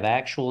unless you have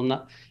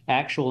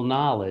actual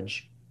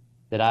knowledge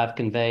that I've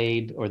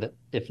conveyed, or that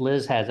if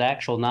Liz has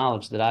actual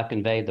knowledge that I've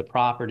conveyed the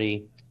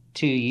property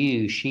to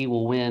you, she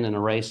will win in a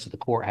race to the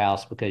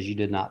courthouse because you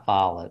did not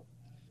file it.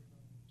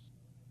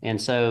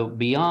 And so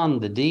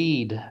beyond the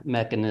deed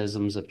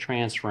mechanisms of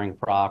transferring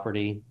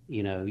property,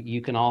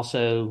 you can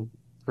also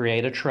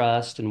create a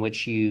trust in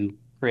which you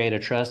create a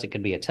trust. It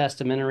could be a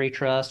testamentary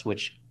trust,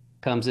 which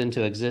comes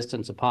into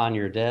existence upon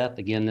your death.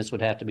 Again, this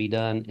would have to be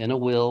done in a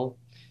will,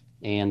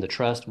 and the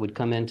trust would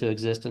come into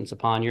existence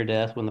upon your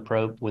death when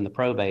the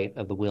probate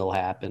of the will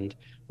happened.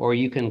 Or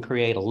you can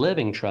create a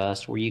living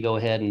trust where you go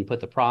ahead and put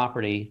the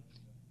property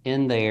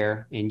in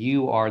there, and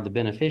you are the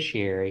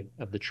beneficiary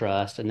of the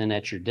trust. And then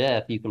at your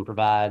death, you can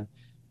provide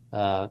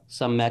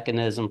some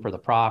mechanism for the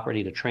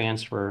property to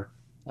transfer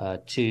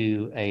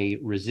to a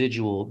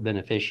residual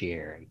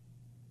beneficiary.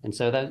 And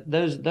so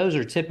those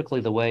are typically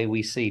the way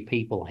we see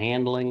people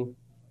handling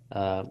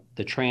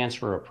the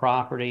transfer of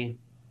property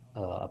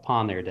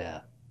upon their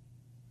death.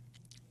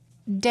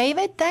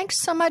 David,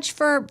 thanks so much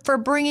for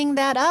bringing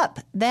that up.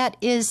 That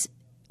is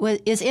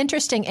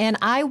interesting. And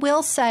I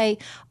will say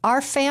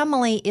our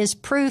family is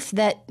proof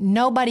that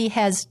nobody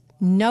has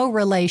no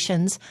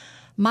relations.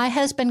 My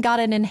husband got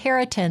an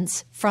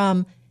inheritance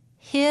from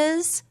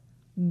his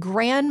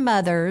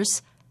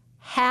grandmother's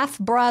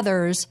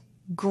half-brother's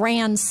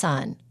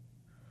grandson.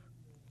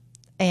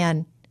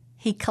 And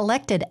he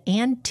collected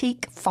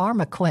antique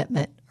farm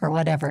equipment or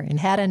whatever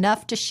and had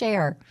enough to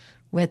share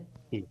with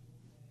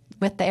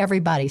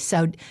everybody.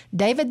 So,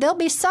 David, there'll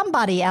be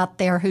somebody out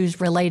there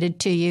who's related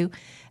to you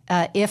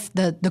if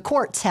the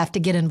courts have to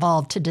get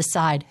involved to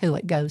decide who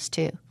it goes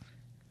to.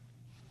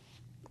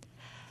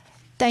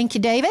 Thank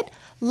you, David.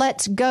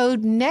 Let's go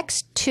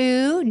next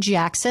to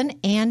Jackson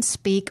and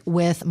speak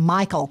with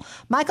Michael.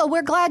 Michael,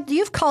 we're glad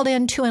you've called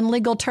in to In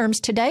Legal Terms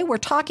today. We're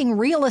talking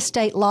real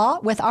estate law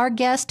with our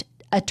guest,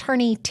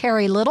 Attorney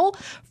Terry Little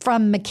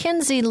from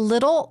McKenzie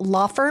Little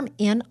Law Firm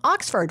in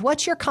Oxford.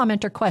 What's your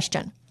comment or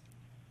question?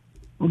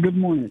 Well, good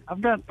morning.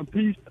 I've got a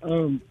piece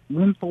of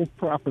rental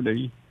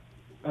property,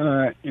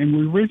 and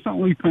we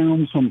recently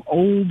found some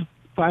old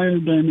fire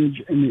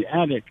damage in the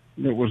attic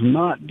that was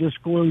not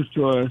disclosed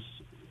to us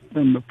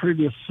from the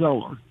previous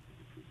seller.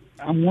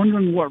 I'm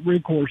wondering what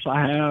recourse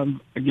I have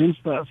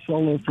against that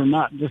seller for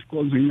not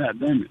disclosing that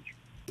damage.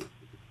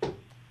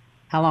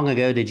 How long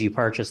ago did you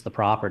purchase the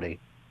property?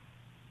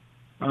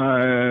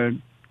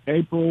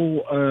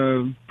 April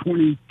of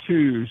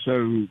 22,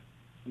 so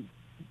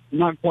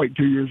not quite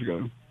 2 years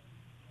ago.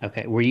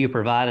 Okay. Were you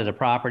provided a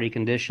property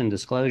condition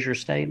disclosure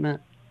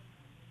statement?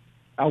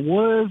 I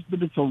was,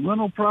 but it's a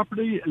rental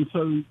property, and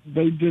so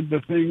they did the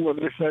thing where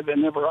they said they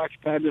never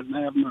occupied it and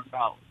they have no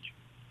knowledge.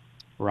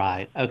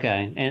 Right.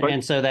 Okay.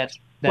 And so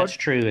that's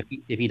true.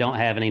 If you don't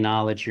have any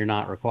knowledge, you're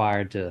not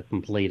required to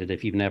complete it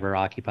if you've never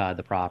occupied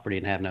the property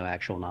and have no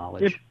actual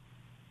knowledge.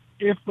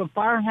 If the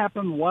fire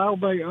happened while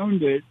they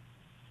owned it,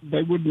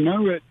 they would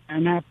know it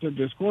and have to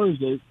disclose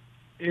it.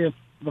 If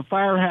the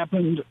fire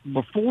happened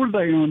before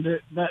they owned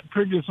it, that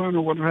previous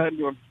owner would have had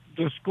to have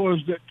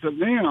disclosed it to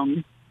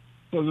them,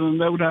 so then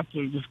they would have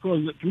to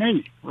disclose it to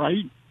me,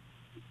 right?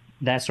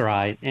 That's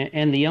right.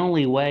 And the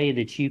only way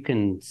that you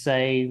can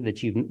say that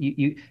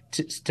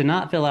to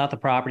not fill out the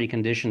property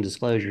condition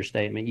disclosure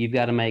statement, you've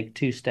got to make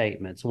two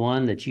statements.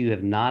 One, that you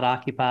have not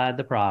occupied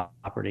the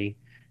property,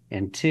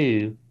 and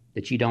two,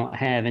 that you don't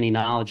have any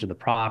knowledge of the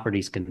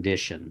property's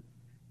condition.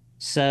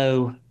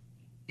 So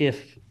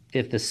if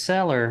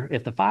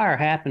the fire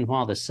happened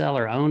while the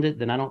seller owned it,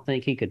 then I don't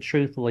think he could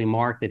truthfully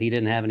mark that he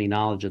didn't have any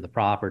knowledge of the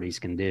property's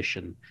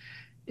condition.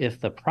 If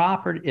the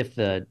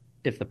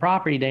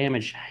property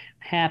damage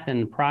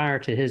happened prior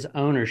to his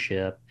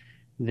ownership,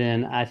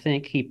 then I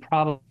think he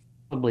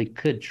probably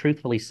could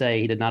truthfully say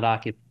he did not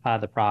occupy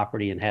the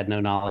property and had no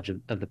knowledge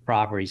of the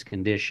property's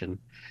condition.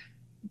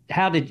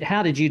 How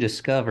did you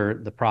discover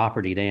the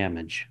property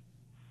damage?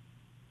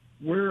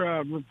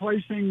 We're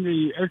replacing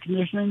the air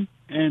conditioning,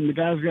 and the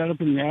guys got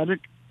up in the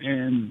attic,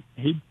 and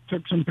he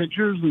took some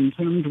pictures and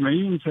sent them to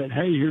me and said,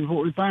 hey, here's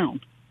what we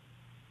found.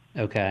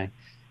 Okay.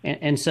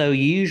 And so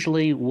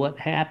usually what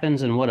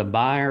happens and what a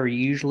buyer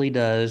usually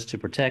does to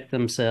protect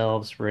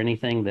themselves for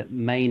anything that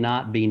may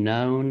not be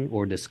known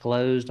or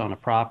disclosed on a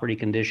property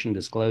condition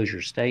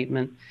disclosure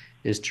statement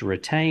is to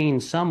retain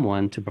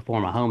someone to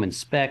perform a home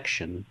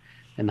inspection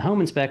And the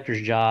home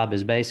inspector's job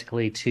is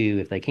basically to,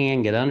 if they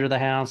can, get under the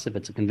house, if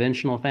it's a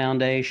conventional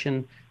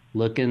foundation,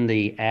 look in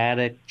the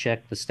attic,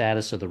 check the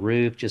status of the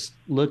roof, just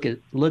look at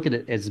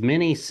it, as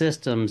many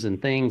systems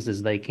and things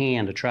as they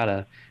can to try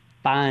to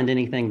find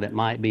anything that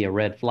might be a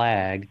red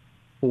flag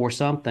for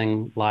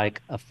something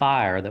like a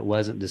fire that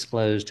wasn't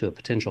disclosed to a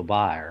potential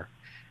buyer.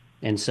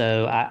 And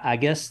so I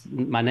guess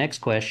my next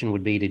question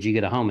would be, did you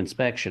get a home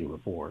inspection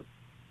report?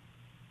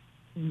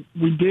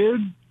 We did,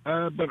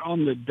 but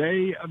on the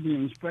day of the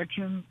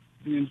inspection,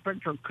 the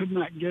inspector could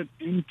not get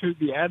into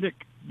the attic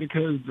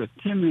because the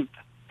tenant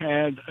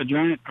had a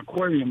giant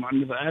aquarium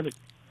under the attic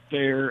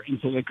there, and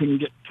so they couldn't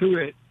get to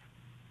it.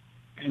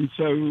 And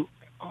so,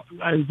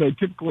 as they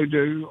typically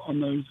do on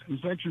those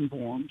inspection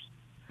forms,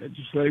 they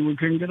just say we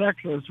couldn't get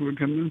access, we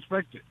couldn't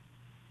inspect it.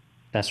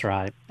 That's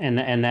right, and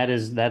that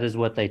is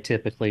what they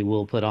typically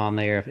will put on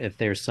there if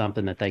there's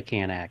something that they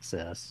can't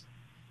access.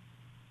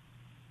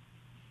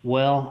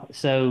 Well,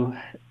 so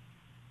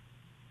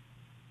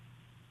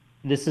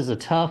this is a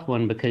tough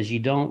one because you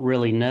don't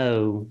really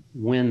know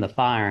when the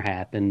fire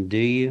happened, do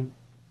you?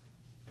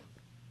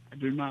 I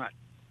do not.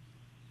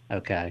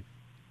 Okay.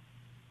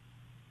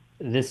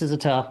 This is a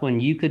tough one.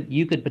 You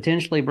could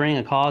potentially bring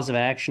a cause of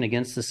action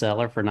against the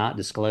seller for not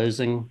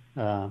disclosing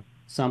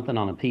something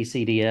on a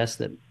PCDS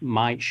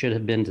that should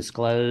have been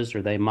disclosed,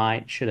 or they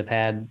should have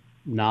had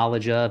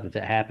knowledge of if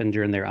it happened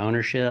during their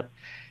ownership.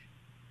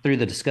 Through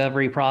the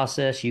discovery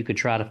process, you could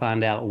try to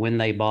find out when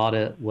they bought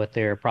it, what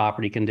their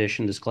property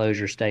condition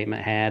disclosure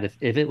statement had.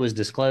 If it was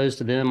disclosed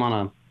to them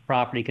on a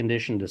property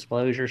condition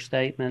disclosure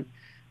statement,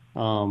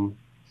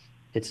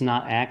 it's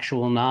not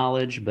actual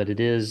knowledge, but it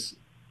is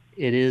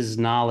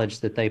knowledge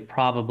that they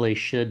probably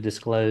should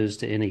disclose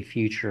to any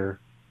future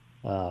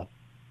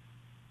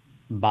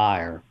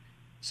buyer.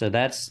 So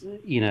that's,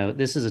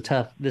 this is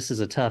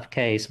a tough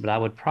case, but I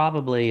would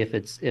probably, if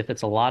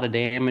it's a lot of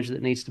damage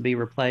that needs to be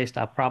replaced,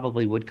 I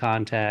probably would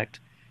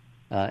contact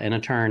an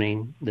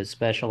attorney that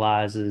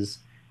specializes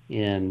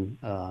in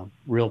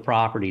real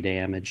property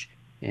damage,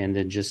 and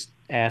then just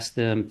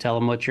tell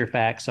them what your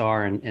facts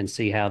are and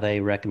see how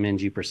they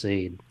recommend you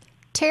proceed.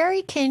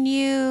 Terry, can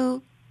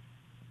you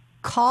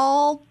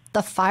call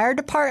the fire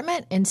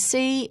department and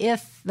see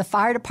if the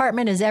fire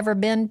department has ever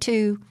been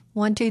to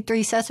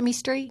 123 Sesame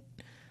Street?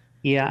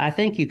 Yeah, I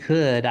think you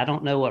could. I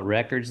don't know what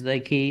records they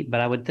keep,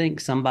 but I would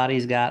think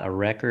somebody's got a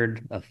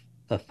record of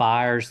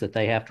fires that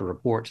they have to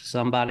report to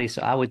somebody.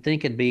 So I would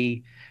think it'd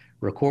be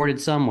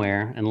recorded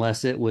somewhere,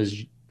 unless it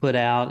was put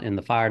out and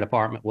the fire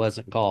department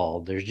wasn't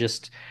called.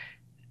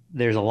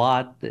 There's a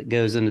lot that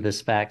goes into this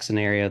fact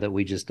scenario that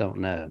we just don't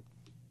know.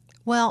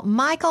 Well,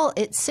 Michael,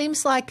 it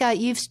seems like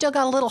you've still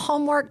got a little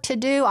homework to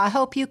do. I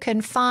hope you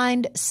can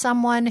find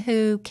someone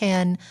who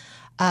can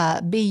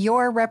be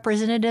your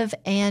representative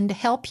and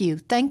help you.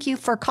 Thank you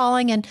for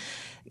calling. And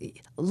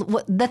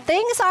the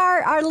things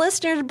our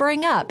listeners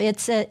bring up,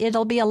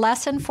 it'll be a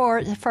lesson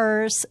for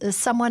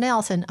someone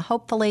else, and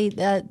hopefully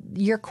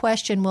your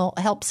question will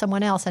help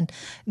someone else. And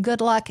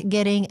good luck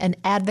getting an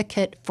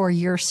advocate for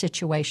your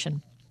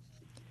situation.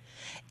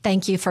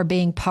 Thank you for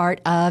being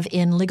part of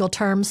In Legal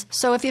Terms.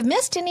 So if you've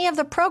missed any of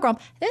the program,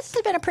 this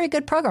has been a pretty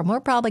good program. We're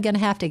probably going to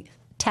have to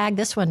tag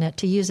this one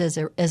to use as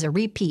a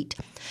repeat.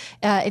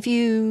 If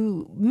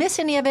you miss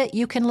any of it,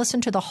 you can listen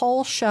to the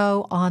whole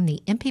show on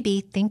the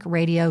MPB Think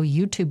Radio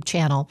YouTube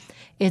channel.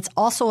 It's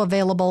also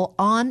available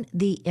on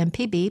the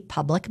MPB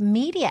Public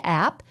Media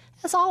app,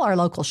 as all our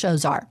local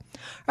shows are.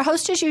 Our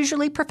host is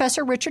usually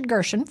Professor Richard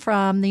Gershon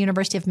from the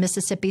University of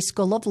Mississippi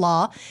School of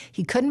Law.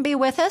 He couldn't be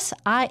with us.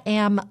 I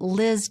am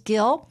Liz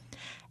Gill.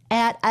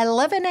 At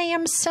 11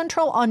 a.m.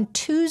 Central on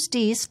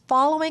Tuesdays,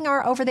 following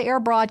our over-the-air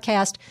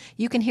broadcast,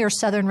 you can hear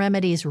Southern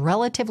Remedies,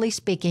 Relatively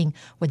Speaking,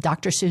 with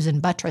Dr. Susan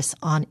Buttress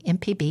on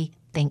MPB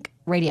Think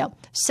Radio.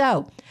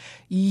 So,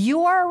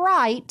 your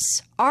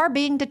rights are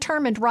being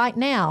determined right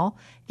now.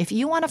 If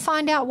you want to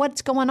find out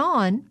what's going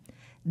on,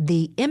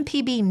 the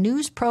MPB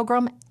news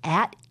program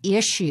At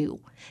Issue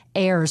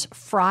airs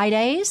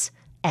Fridays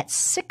at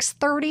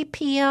 6:30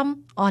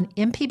 p.m. on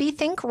MPB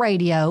Think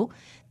Radio.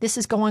 This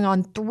is going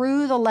on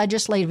through the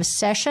legislative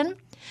session.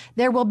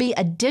 There will be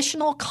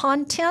additional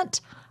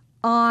content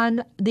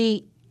on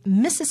the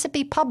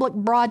Mississippi Public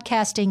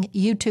Broadcasting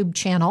YouTube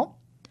channel.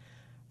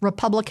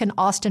 Republican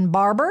Austin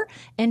Barber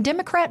and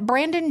Democrat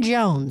Brandon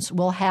Jones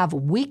will have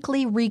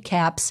weekly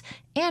recaps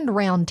and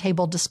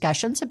roundtable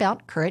discussions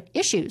about current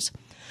issues.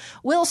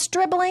 Will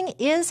Stribling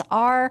is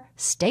our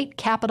state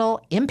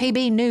capitol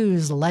MPB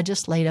News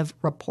legislative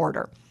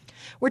reporter.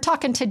 We're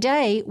talking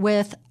today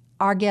with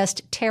our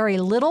guest Terry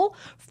Little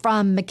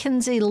from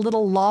McKenzie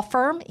Little Law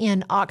Firm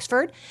in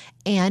Oxford,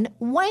 and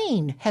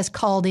Wayne has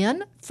called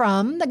in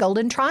from the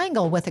Golden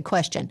Triangle with a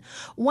question.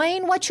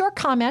 Wayne, what's your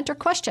comment or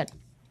question?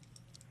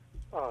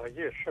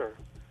 Yes, sure.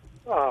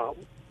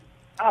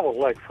 I would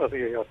like for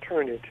the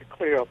attorney to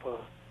clear up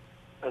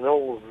an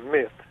old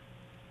myth,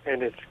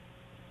 and it's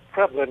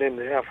prevalent in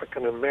the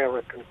African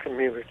American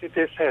community.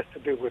 This has to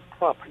do with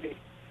property.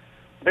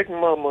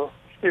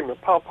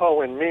 Papa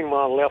and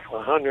Mima left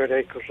 100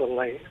 acres of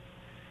land.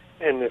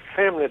 and the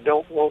family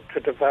don't want to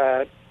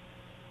divide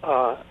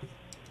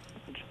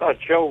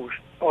Joe's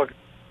or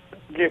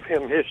give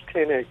him his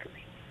 10 acres.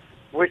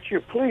 Would you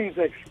please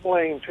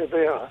explain to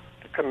the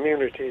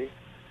community,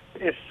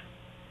 it's,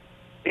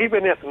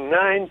 even if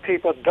 9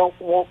 people don't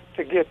want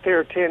to get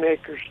their 10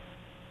 acres,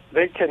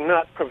 they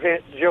cannot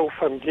prevent Joe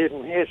from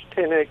getting his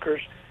 10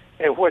 acres,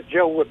 and what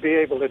Joe would be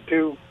able to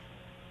do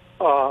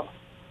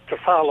to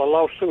file a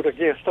lawsuit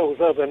against those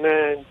other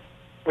 9.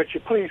 Would you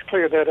please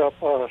clear that up,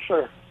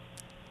 sir?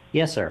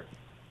 Yes, sir.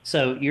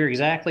 So you're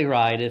exactly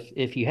right.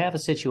 If you have a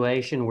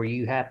situation where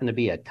you happen to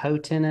be a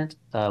co-tenant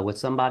with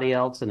somebody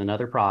else in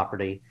another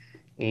property,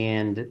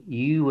 and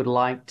you would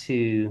like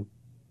to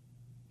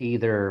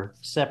either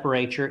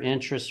separate your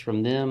interests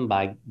from them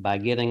by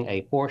getting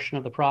a portion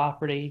of the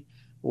property,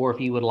 or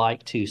if you would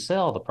like to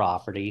sell the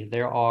property,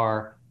 there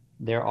are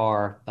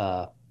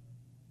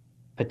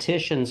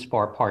petitions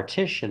for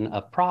partition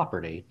of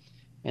property.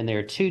 And there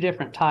are 2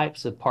 different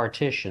types of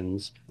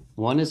partitions.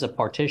 One is a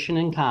partition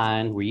in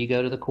kind, where you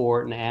go to the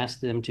court and ask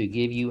them to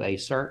give you a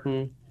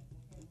certain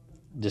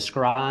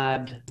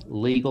described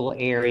legal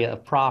area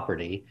of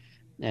property.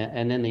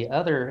 And then the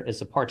other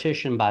is a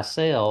partition by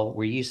sale,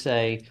 where you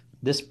say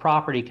this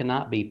property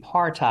cannot be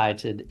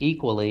partited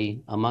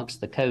equally amongst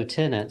the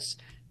co-tenants.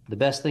 The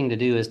best thing to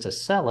do is to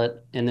sell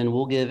it, and then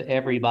we'll give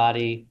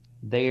everybody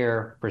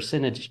their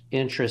percentage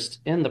interest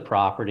in the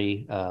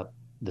property,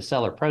 the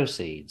seller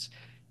proceeds.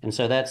 And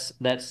so that's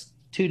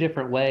 2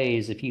 different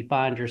ways. If you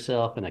find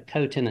yourself in a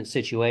co-tenant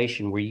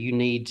situation where you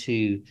need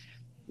to,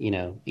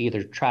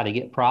 either try to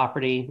get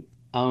property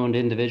owned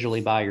individually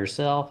by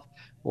yourself,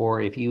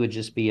 or if you would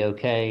just be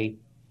okay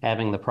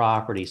having the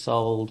property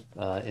sold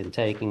and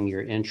taking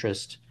your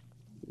interest,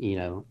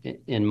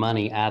 in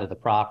money out of the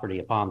property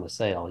upon the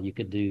sale, you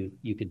could do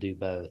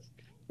both.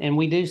 And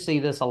we do see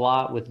this a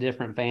lot with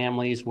different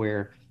families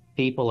where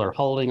people are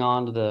holding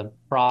on to the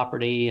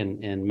property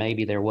and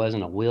maybe there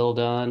wasn't a will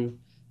done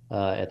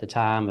at the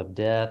time of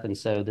death. And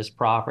so this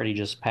property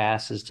just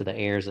passes to the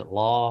heirs at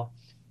law.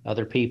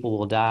 Other people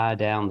will die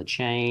down the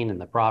chain, and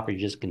the property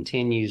just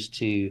continues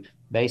to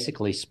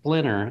basically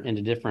splinter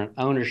into different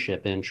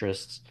ownership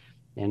interests.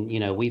 And,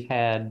 we've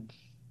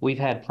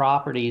had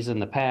properties in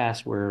the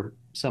past where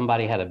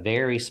somebody had a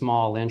very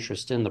small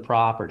interest in the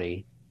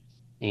property,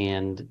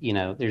 and,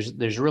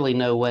 there's really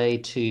no way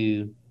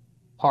to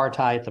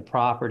partite the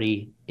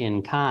property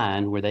in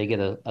kind where they get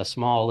a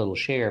small little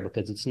share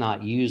because it's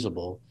not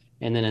usable.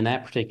 And then in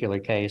that particular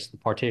case, the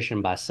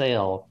partition by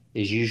sale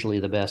is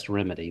usually the best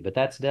remedy. But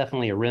that's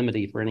definitely a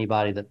remedy for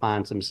anybody that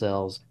finds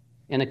themselves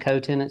in a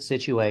co-tenant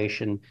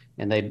situation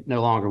and they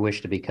no longer wish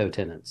to be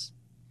co-tenants.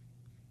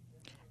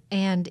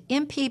 And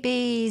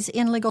MPB's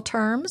In Legal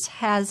Terms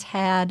has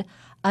had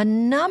a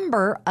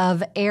number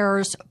of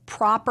heirs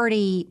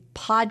property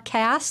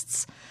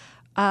podcasts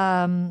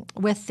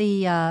with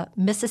the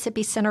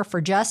Mississippi Center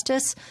for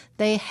Justice.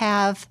 They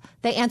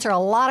answer a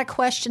lot of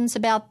questions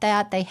about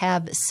that. They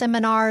have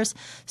seminars.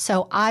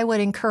 So I would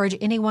encourage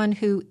anyone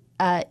who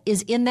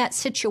is in that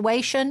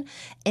situation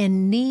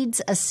and needs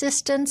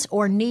assistance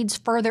or needs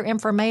further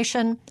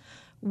information.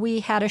 We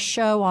had a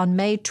show on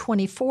May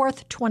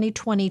 24th,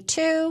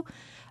 2022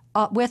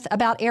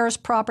 about heirs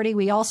property.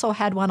 We also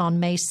had one on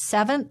May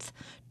 7th,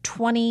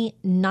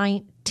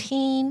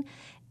 2019.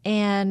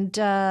 And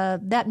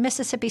that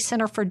Mississippi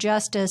Center for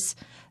Justice,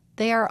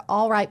 they're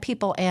all right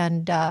people,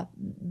 and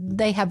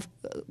they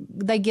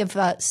give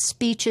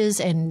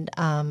speeches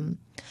and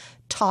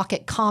talk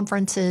at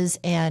conferences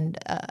and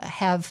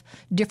have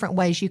different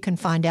ways you can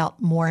find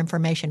out more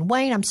information.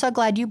 Wayne, I'm so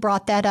glad you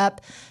brought that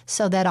up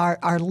so that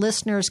our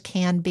listeners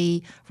can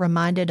be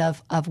reminded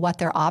of what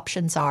their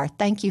options are.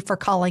 Thank you for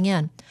calling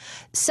in.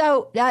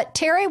 So,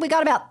 Terry, we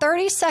got about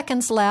 30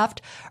 seconds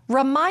left.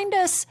 Remind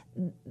us,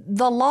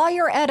 the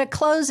lawyer at a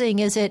closing,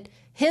 is it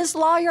his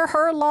lawyer,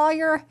 her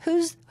lawyer?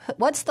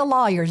 What's the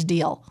lawyer's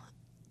deal?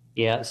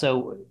 Yeah,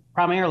 so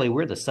primarily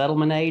we're the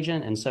settlement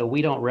agent, and so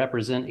we don't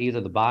represent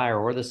either the buyer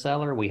or the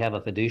seller. We have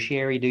a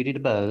fiduciary duty to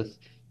both.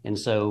 And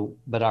so,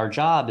 but our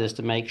job is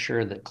to make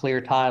sure that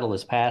clear title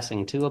is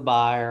passing to a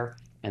buyer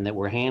and that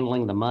we're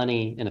handling the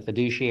money in a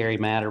fiduciary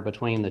matter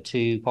between the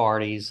 2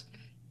 parties.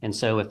 And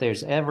so if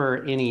there's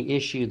ever any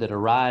issue that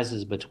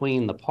arises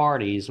between the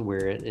parties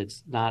where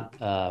it's not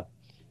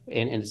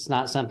and it's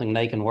not something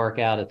they can work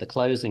out at the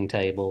closing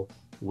table,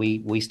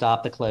 we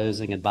stop the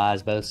closing,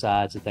 advise both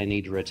sides that they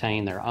need to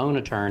retain their own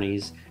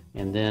attorneys,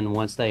 and then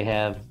once they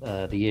have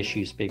the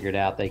issues figured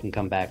out, they can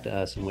come back to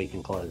us and we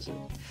can close it.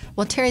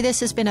 Well, Terry, this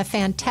has been a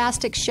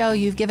fantastic show.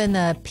 You've given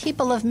the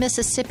people of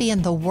Mississippi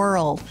and the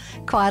world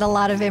quite a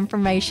lot of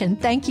information.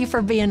 Thank you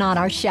for being on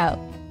our show.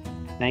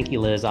 Thank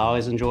you, Liz. I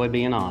always enjoy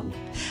being on.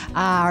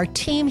 Our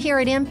team here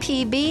at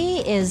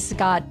MPB is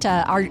got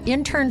our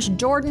interns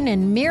Jordan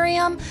and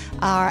Miriam.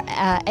 Our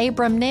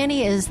Abram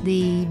Nanny is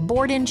the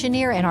board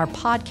engineer and our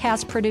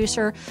podcast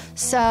producer.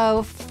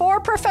 So for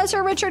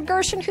Professor Richard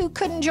Gershon, who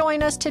couldn't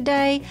join us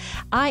today,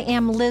 I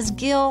am Liz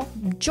Gill.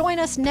 Join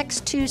us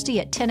next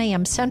Tuesday at 10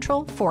 a.m.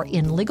 Central for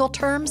In Legal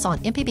Terms on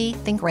MPB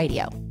Think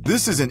Radio.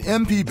 This is an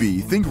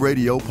MPB Think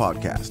Radio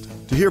podcast.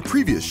 To hear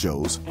previous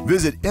shows,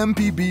 visit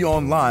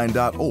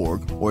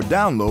mpbonline.org or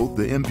download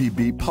the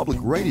MPB Public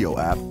Radio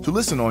app to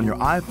listen on your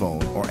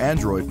iPhone or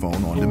Android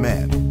phone on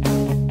demand.